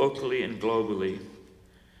leadership locally and globally,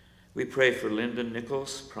 we pray for Lyndon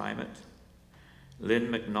Nichols, Primate, Lynn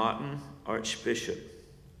McNaughton, Archbishop,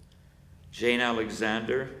 Jane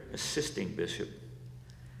Alexander, Assisting Bishop,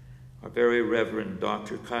 our very Reverend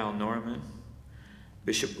Dr. Kyle Norman,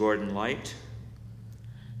 Bishop Gordon Light,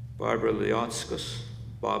 Barbara Leotskas,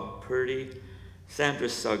 Bob Purdy, Sandra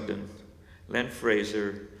Sugden, Len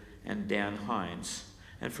Fraser, and Dan Hines,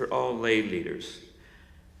 and for all lay leaders,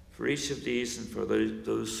 for each of these and for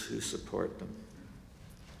those who support them.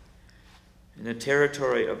 In the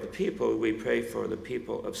territory of the people, we pray for the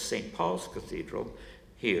people of St. Paul's Cathedral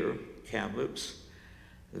here, Kamloops,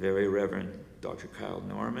 the very Reverend Dr. Kyle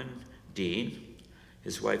Norman, Dean,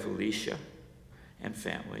 his wife Alicia, and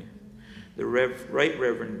family, the Right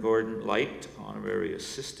Reverend Gordon Light, Honorary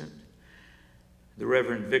Assistant, the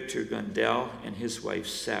Reverend Victor Gundell and his wife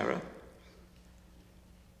Sarah,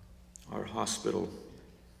 our hospital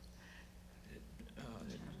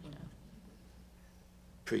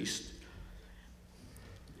priest,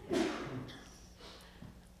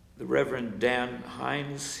 the Reverend Dan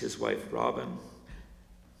Hines, his wife Robin,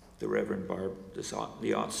 the Reverend Barb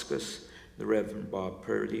Leotskas, the Reverend Bob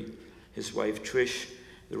Purdy, his wife Trish,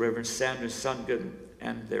 the Reverend Sandra Sungen,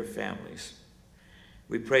 and their families.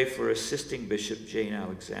 We pray for Assisting Bishop Jane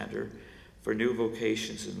Alexander for new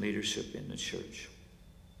vocations and leadership in the church.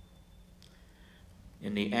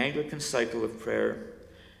 In the Anglican cycle of prayer,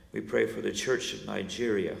 we pray for the Church of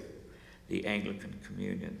Nigeria, the Anglican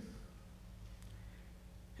Communion.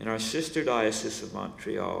 In our sister diocese of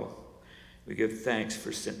Montreal, we give thanks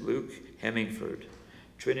for St. Luke Hemingford,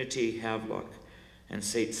 Trinity Havelock, and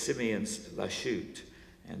St. Simeon's La Chute,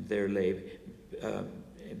 and their lay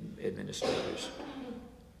administrators.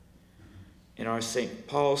 In our St.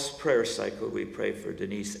 Paul's prayer cycle, we pray for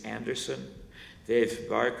Denise Anderson, Dave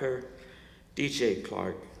Barker, DJ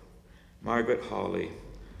Clark, Margaret Hawley,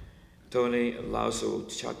 Tony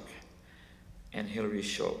Lazo-Chuck, and Hilary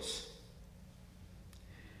Schultz.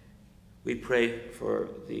 We pray for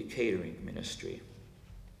the catering ministry.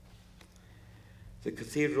 The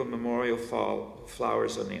cathedral memorial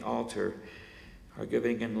flowers on the altar are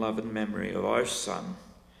giving in love and memory of our son,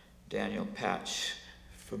 Daniel Patch,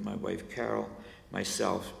 from my wife Carol,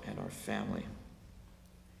 myself, and our family.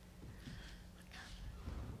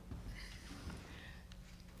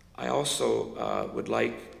 I also would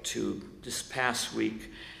like to, this past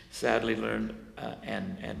week, sadly learn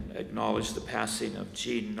and acknowledge the passing of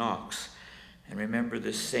Jean Knox, and remember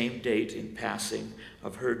this same date in passing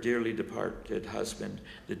of her dearly departed husband,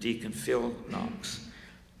 the Deacon Phil Knox.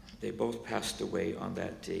 They both passed away on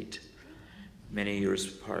that date, many years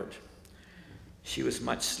apart. She was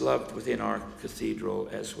much loved within our cathedral,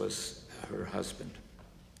 as was her husband.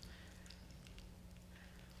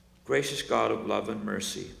 Gracious God of love and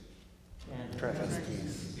mercy, grant us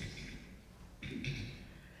peace.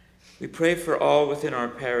 We pray for all within our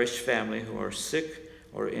parish family who are sick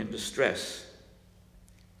or in distress.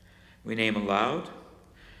 We name aloud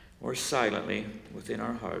or silently within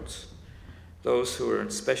our hearts those who are in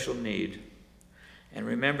special need, and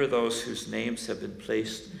remember those whose names have been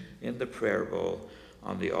placed in the prayer bowl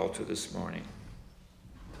on the altar this morning.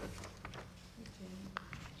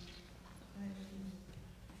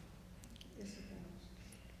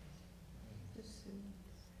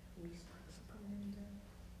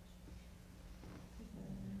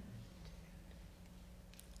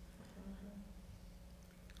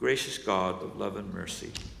 Gracious God of love and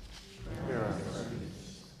mercy,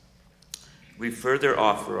 we further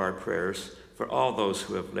offer our prayers for all those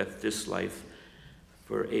who have left this life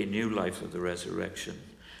for a new life of the resurrection.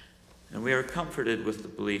 And we are comforted with the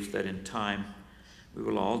belief that in time we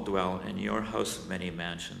will all dwell in your house of many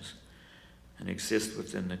mansions and exist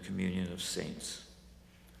within the communion of saints.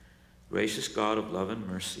 Gracious God of love and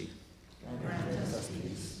mercy, grant us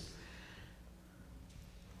peace.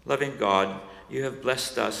 Loving God, you have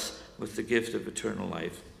blessed us with the gift of eternal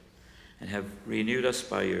life and have renewed us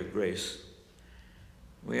by your grace.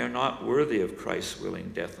 We are not worthy of Christ's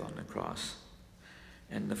willing death on the cross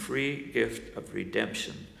and the free gift of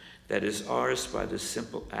redemption that is ours by the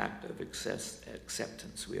simple act of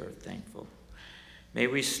acceptance. We are thankful. May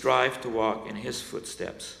we strive to walk in his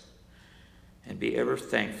footsteps and be ever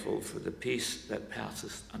thankful for the peace that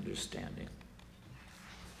passeth understanding.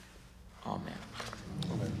 Amen.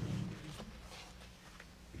 Amen.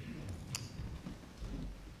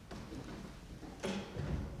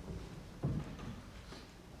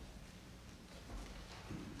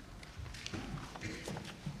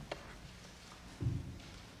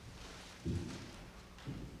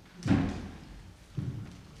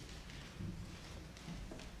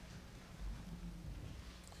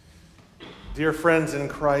 Dear friends in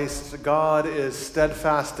Christ, God is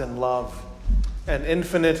steadfast in love and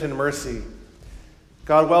infinite in mercy.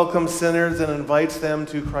 God welcomes sinners and invites them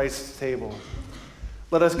to Christ's table.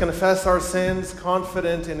 Let us confess our sins,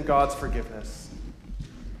 confident in God's forgiveness.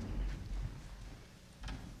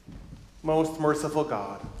 Most merciful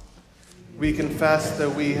God, we confess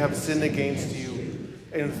that we have sinned against you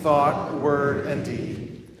in thought, word, and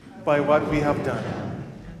deed, by what we have done,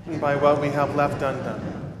 and by what we have left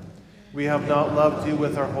undone. We have not loved you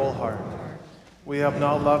with our whole heart. We have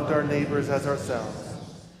not loved our neighbors as ourselves.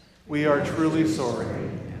 We are truly sorry,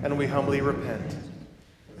 and we humbly repent.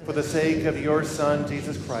 For the sake of your Son,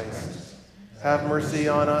 Jesus Christ, have mercy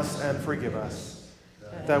on us and forgive us,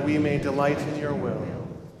 that we may delight in your will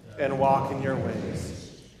and walk in your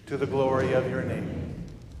ways, to the glory of your name.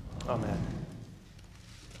 Amen.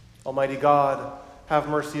 Almighty God, have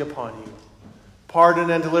mercy upon you,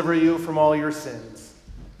 pardon and deliver you from all your sins,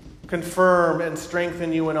 confirm and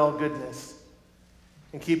strengthen you in all goodness,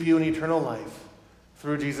 and keep you in eternal life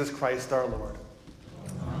through Jesus Christ our Lord.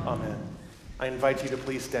 Amen. I invite you to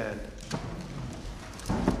please stand.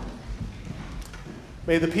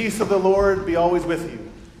 May the peace of the Lord be always with you.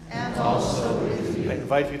 And also with you. I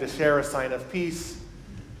invite you to share a sign of peace,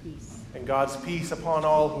 and God's peace upon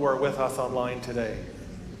all who are with us online today.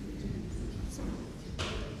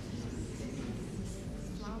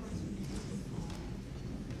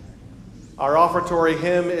 Our offertory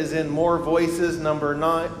hymn is in More Voices, number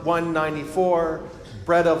 194,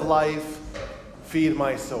 Bread of Life, Feed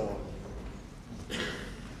My Soul.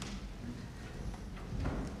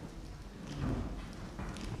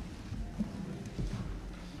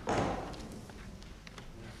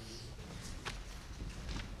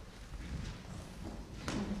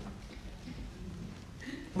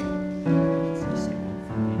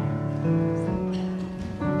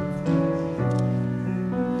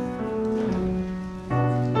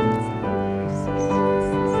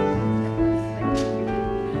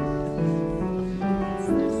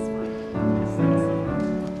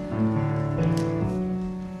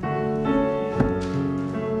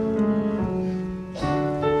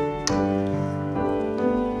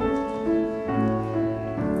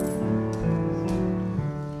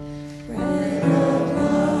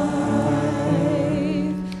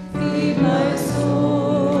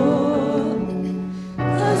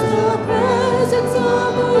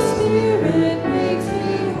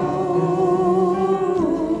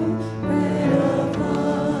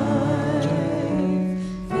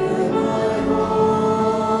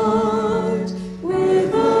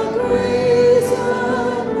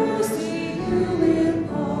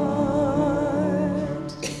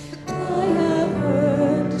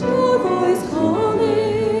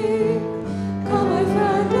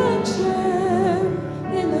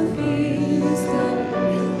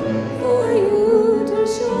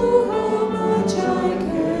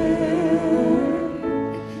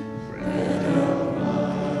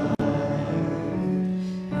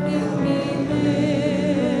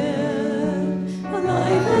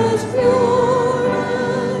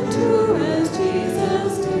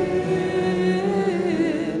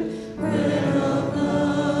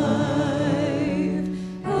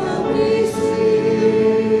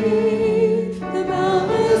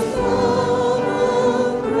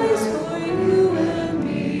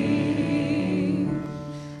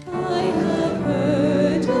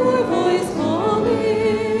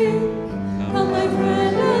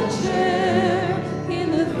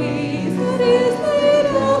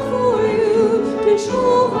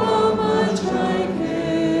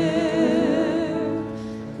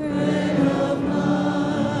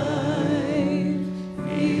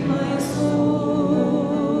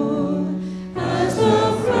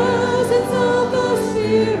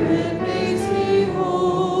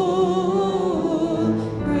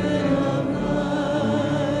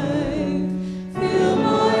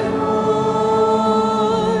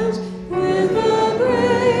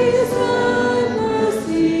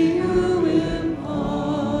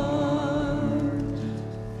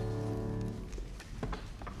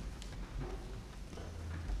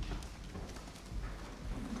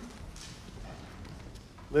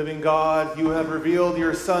 Living God, you have revealed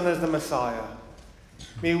your Son as the Messiah.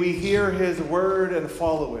 May we hear his word and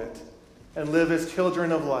follow it, and live as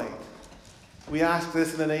children of light. We ask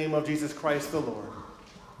this in the name of Jesus Christ the Lord.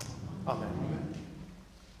 Amen.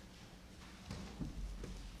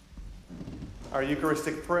 Our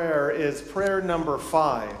Eucharistic prayer is prayer number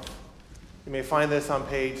 5. You may find this on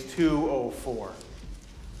page 204.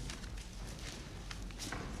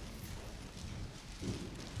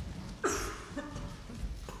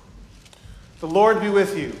 The Lord be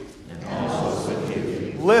with you. And also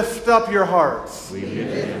with you. Lift up your hearts. We give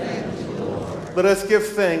thanks to the Lord. Let us give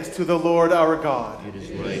thanks to the Lord our God. It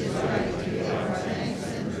is right to give our thanks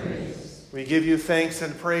and praise. We give you thanks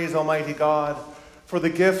and praise, Almighty God, for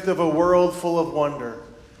the gift of a world full of wonder,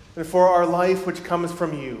 and for our life which comes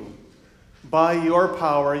from you. By your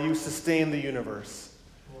power you sustain the universe.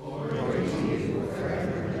 Glory to you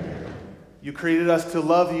forever and ever. You created us to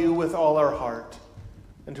love you with all our heart,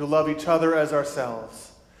 and to love each other as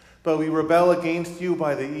ourselves. But we rebel against you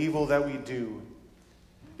by the evil that we do.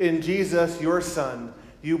 In Jesus, your Son,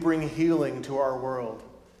 you bring healing to our world,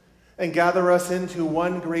 and gather us into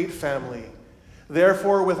one great family.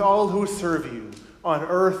 Therefore, with all who serve you, on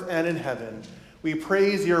earth and in heaven, we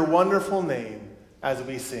praise your wonderful name as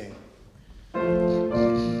we sing.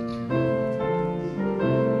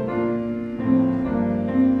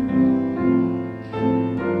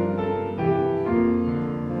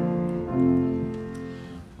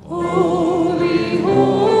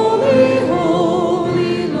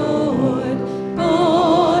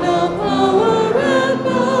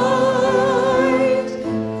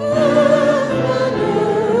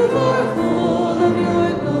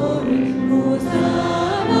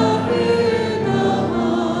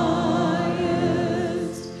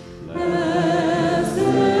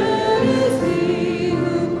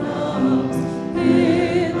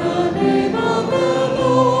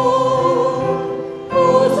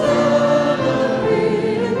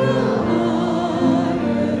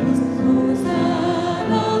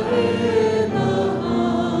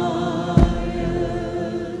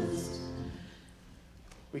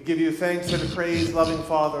 Thanks and praise, loving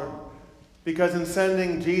Father, because in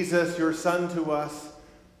sending Jesus, your Son, to us,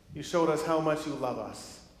 you showed us how much you love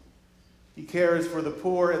us. He cares for the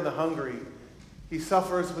poor and the hungry. He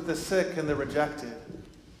suffers with the sick and the rejected.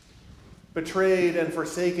 Betrayed and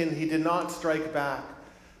forsaken, he did not strike back,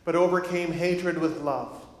 but overcame hatred with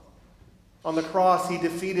love. On the cross, he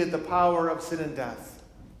defeated the power of sin and death.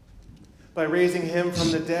 By raising him from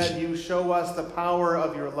the dead, you show us the power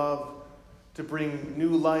of your love to bring new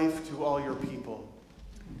life to all your people.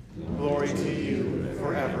 Glory to you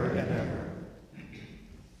forever and ever.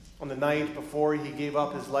 On the night before he gave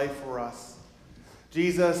up his life for us,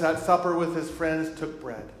 Jesus at supper with his friends took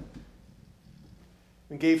bread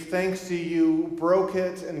and gave thanks to you, broke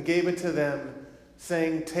it, and gave it to them,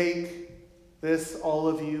 saying, "Take this, all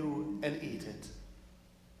of you, and eat it.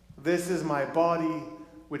 This is my body,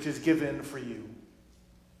 which is given for you."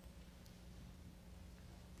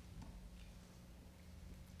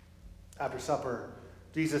 After supper,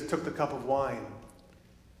 Jesus took the cup of wine.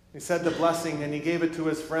 He said the blessing, and he gave it to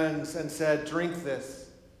his friends and said, "Drink this,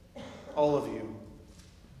 all of you.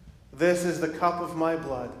 This is the cup of my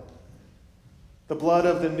blood, the blood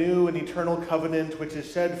of the new and eternal covenant, which is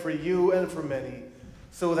shed for you and for many,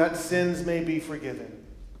 so that sins may be forgiven.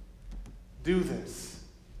 Do this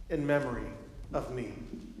in memory of me."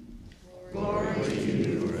 Glory to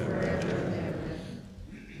you forever and ever.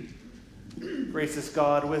 Gracious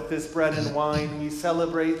God, with this bread and wine, we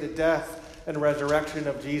celebrate the death and resurrection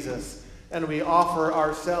of Jesus, and we offer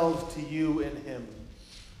ourselves to you in him.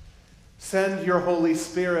 Send your Holy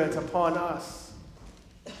Spirit upon us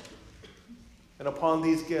and upon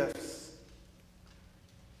these gifts,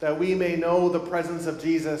 that we may know the presence of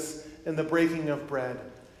Jesus in the breaking of bread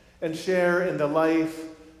and share in the life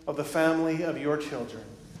of the family of your children.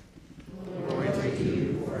 Glory to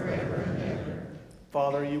you forever and ever.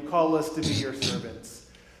 Father, you call us to be your servants.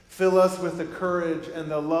 Fill us with the courage and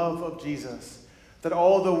the love of Jesus, that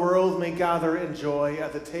all the world may gather in joy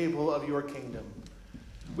at the table of your kingdom.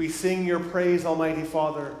 We sing your praise, Almighty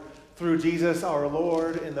Father, through Jesus our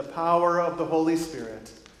Lord, in the power of the Holy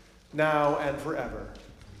Spirit, now and forever.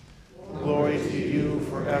 Glory to you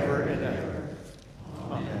forever and ever.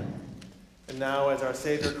 Amen. And now, as our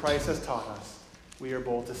Savior Christ has taught us, we are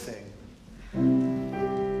bold to sing.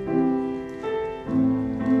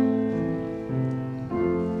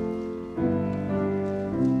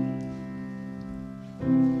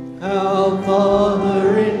 Our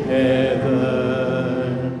Father in heaven,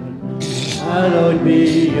 hallowed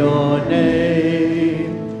be your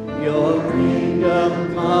name. Your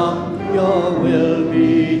kingdom come, your will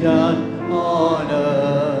be done on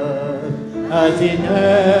earth as in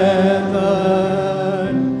heaven.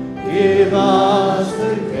 Give us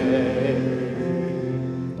today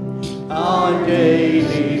our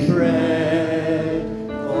daily bread.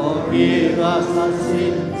 Forgive us our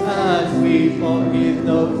sins as we forgive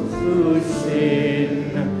those who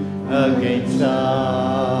sin against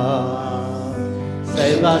us.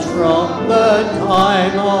 Save us from the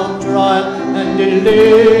time of trial and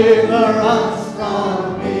deliver us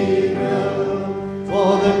from evil.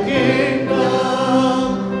 For the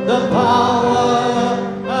kingdom, the power,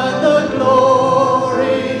 and the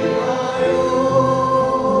glory are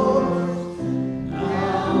yours,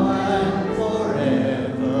 now and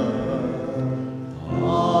forever.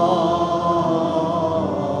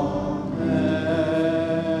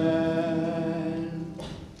 Amen.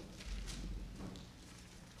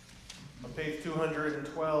 On page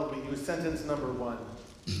 212, we use sentence number 1.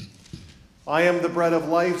 I am the bread of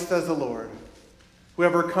life, says the Lord.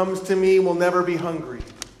 Whoever comes to me will never be hungry.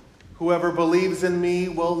 Whoever believes in me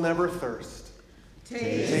will never thirst.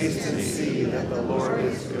 Taste and see that the Lord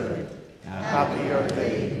is good. Happy are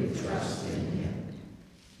they who trust in him.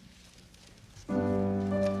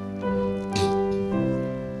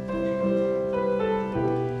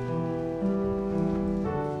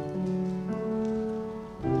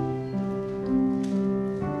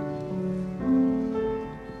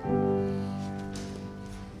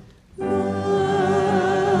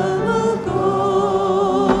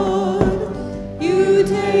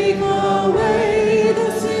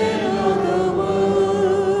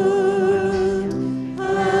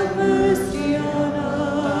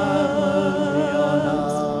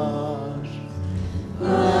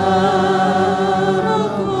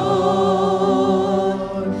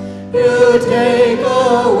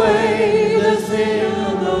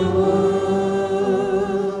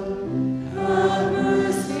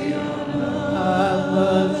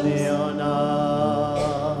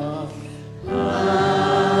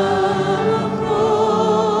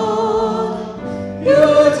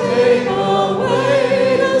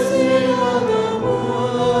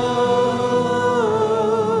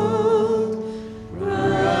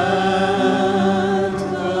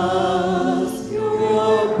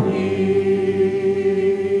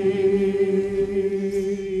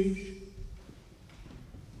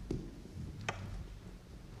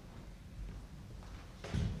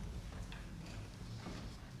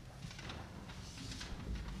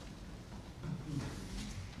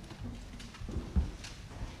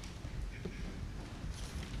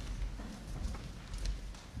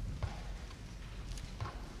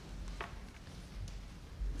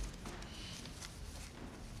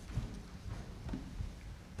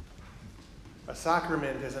 A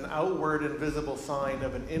sacrament is an outward and visible sign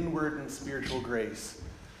of an inward and spiritual grace,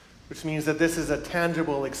 which means that this is a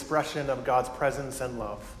tangible expression of God's presence and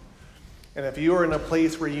love. And if you are in a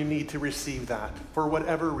place where you need to receive that, for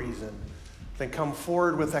whatever reason, then come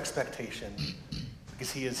forward with expectation,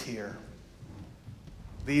 because he is here.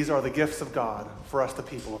 These are the gifts of God for us, the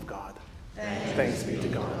people of God. Thanks be to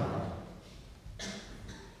God.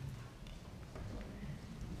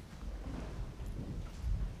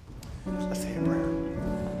 Let's say a prayer.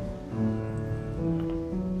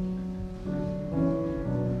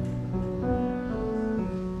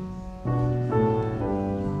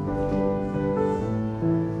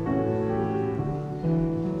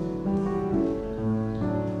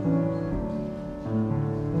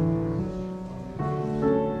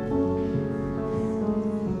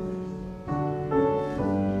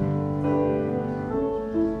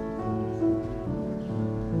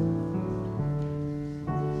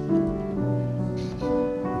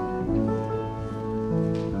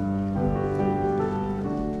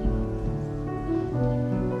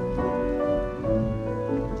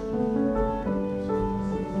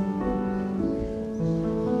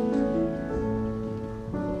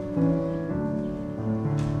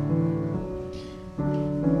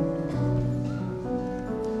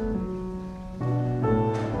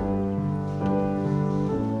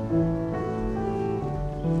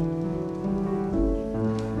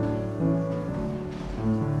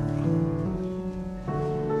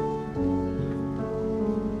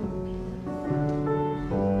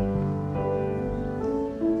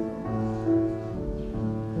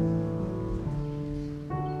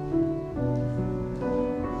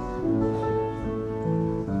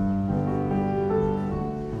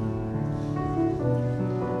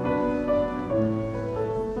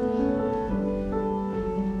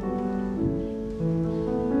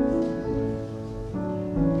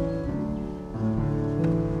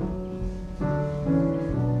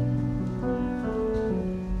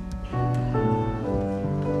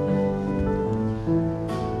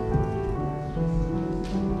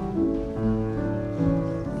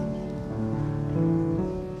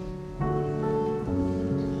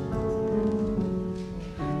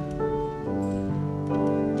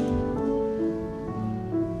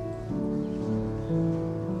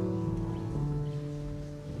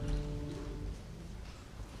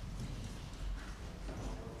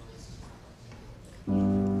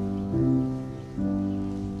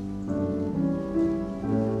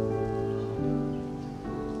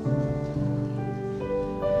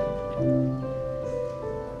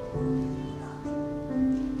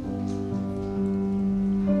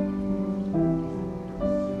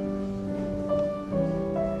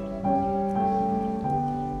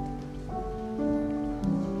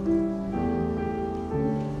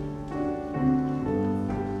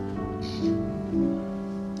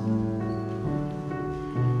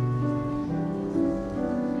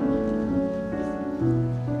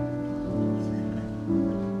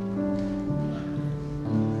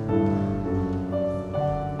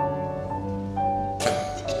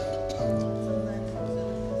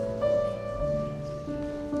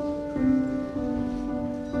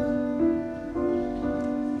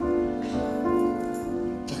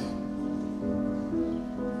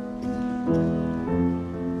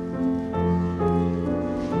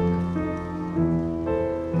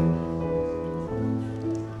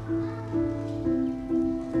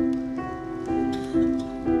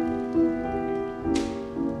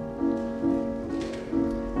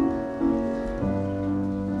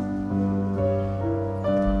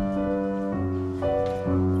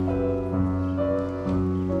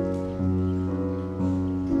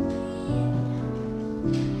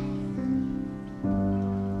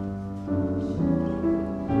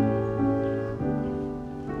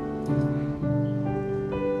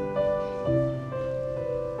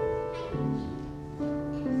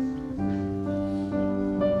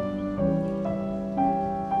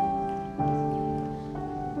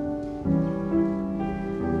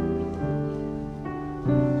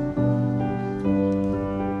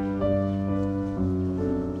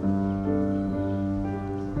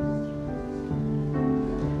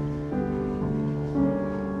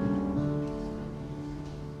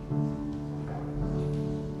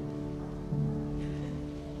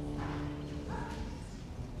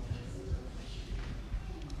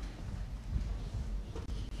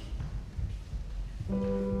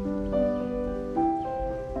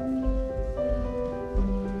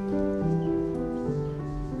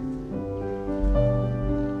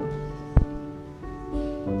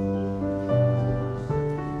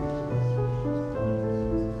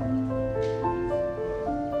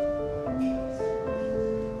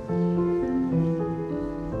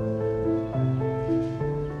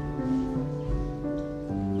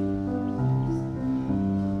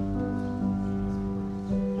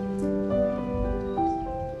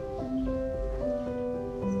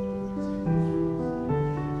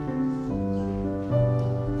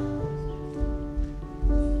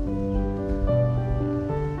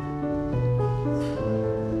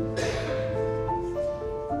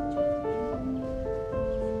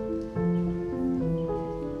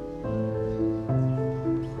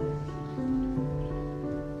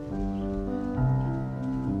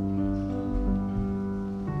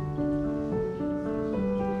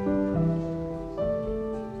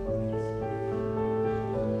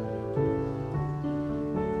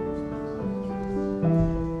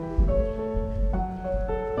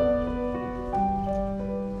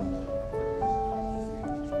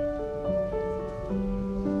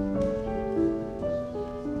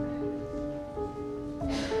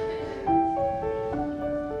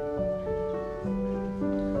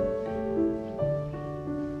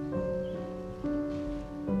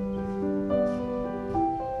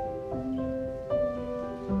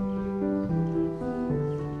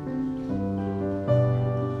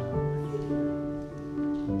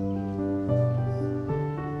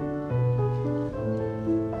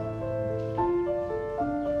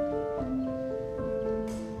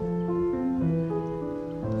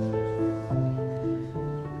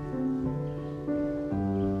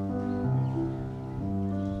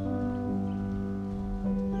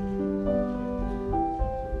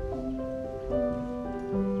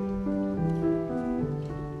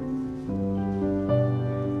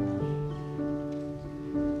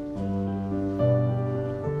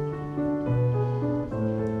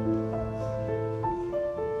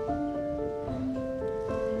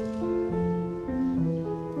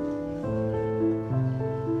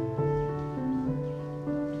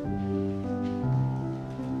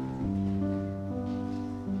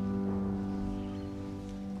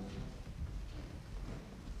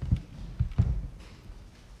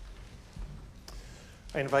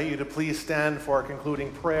 I invite you to please stand for our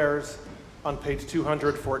concluding prayers on page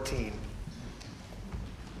 214.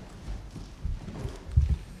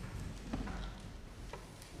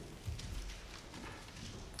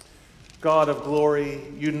 God of glory,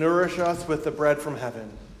 you nourish us with the bread from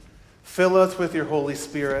heaven. Fill us with your Holy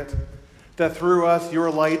Spirit, that through us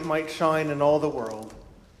your light might shine in all the world.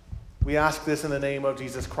 We ask this in the name of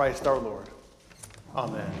Jesus Christ our Lord.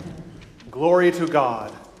 Amen. Glory to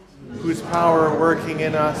God, whose power working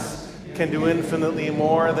in us can do infinitely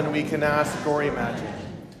more than we can ask or imagine.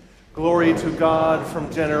 Glory to God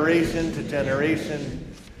from generation to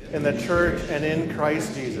generation, in the church and in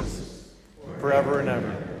Christ Jesus, forever and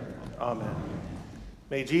ever. Amen.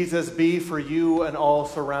 May Jesus be for you an all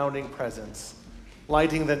surrounding presence,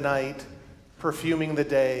 lighting the night, perfuming the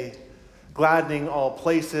day, gladdening all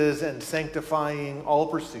places and sanctifying all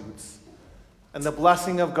pursuits. And the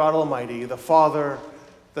blessing of God Almighty, the Father,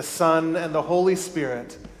 the Son, and the Holy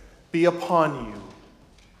Spirit be upon you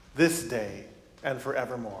this day and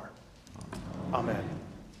forevermore. Amen.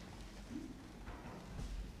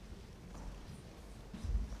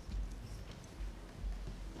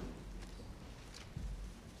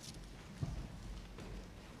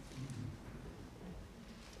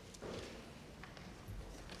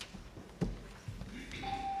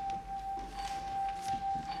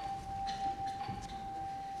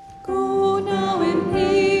 Go now in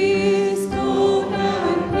peace, go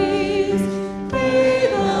now in peace. May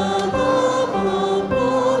the love of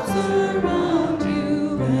God surround you.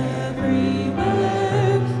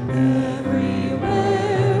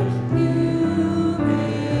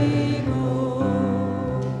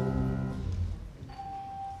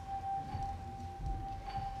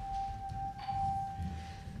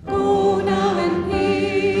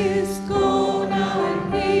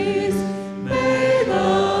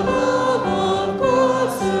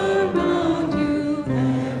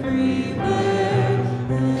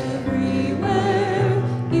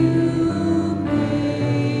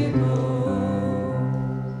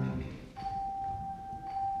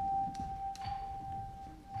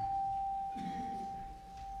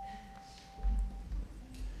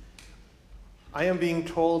 I am being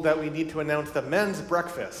told that we need to announce the men's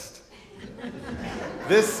breakfast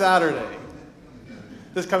this Saturday.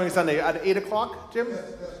 This coming Sunday at 8 o'clock, Jim? Yes,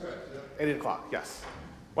 that's correct. Yeah. 8 o'clock, yes.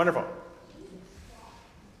 Wonderful.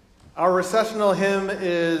 Our recessional hymn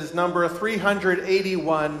is number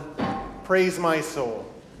 381, Praise My Soul.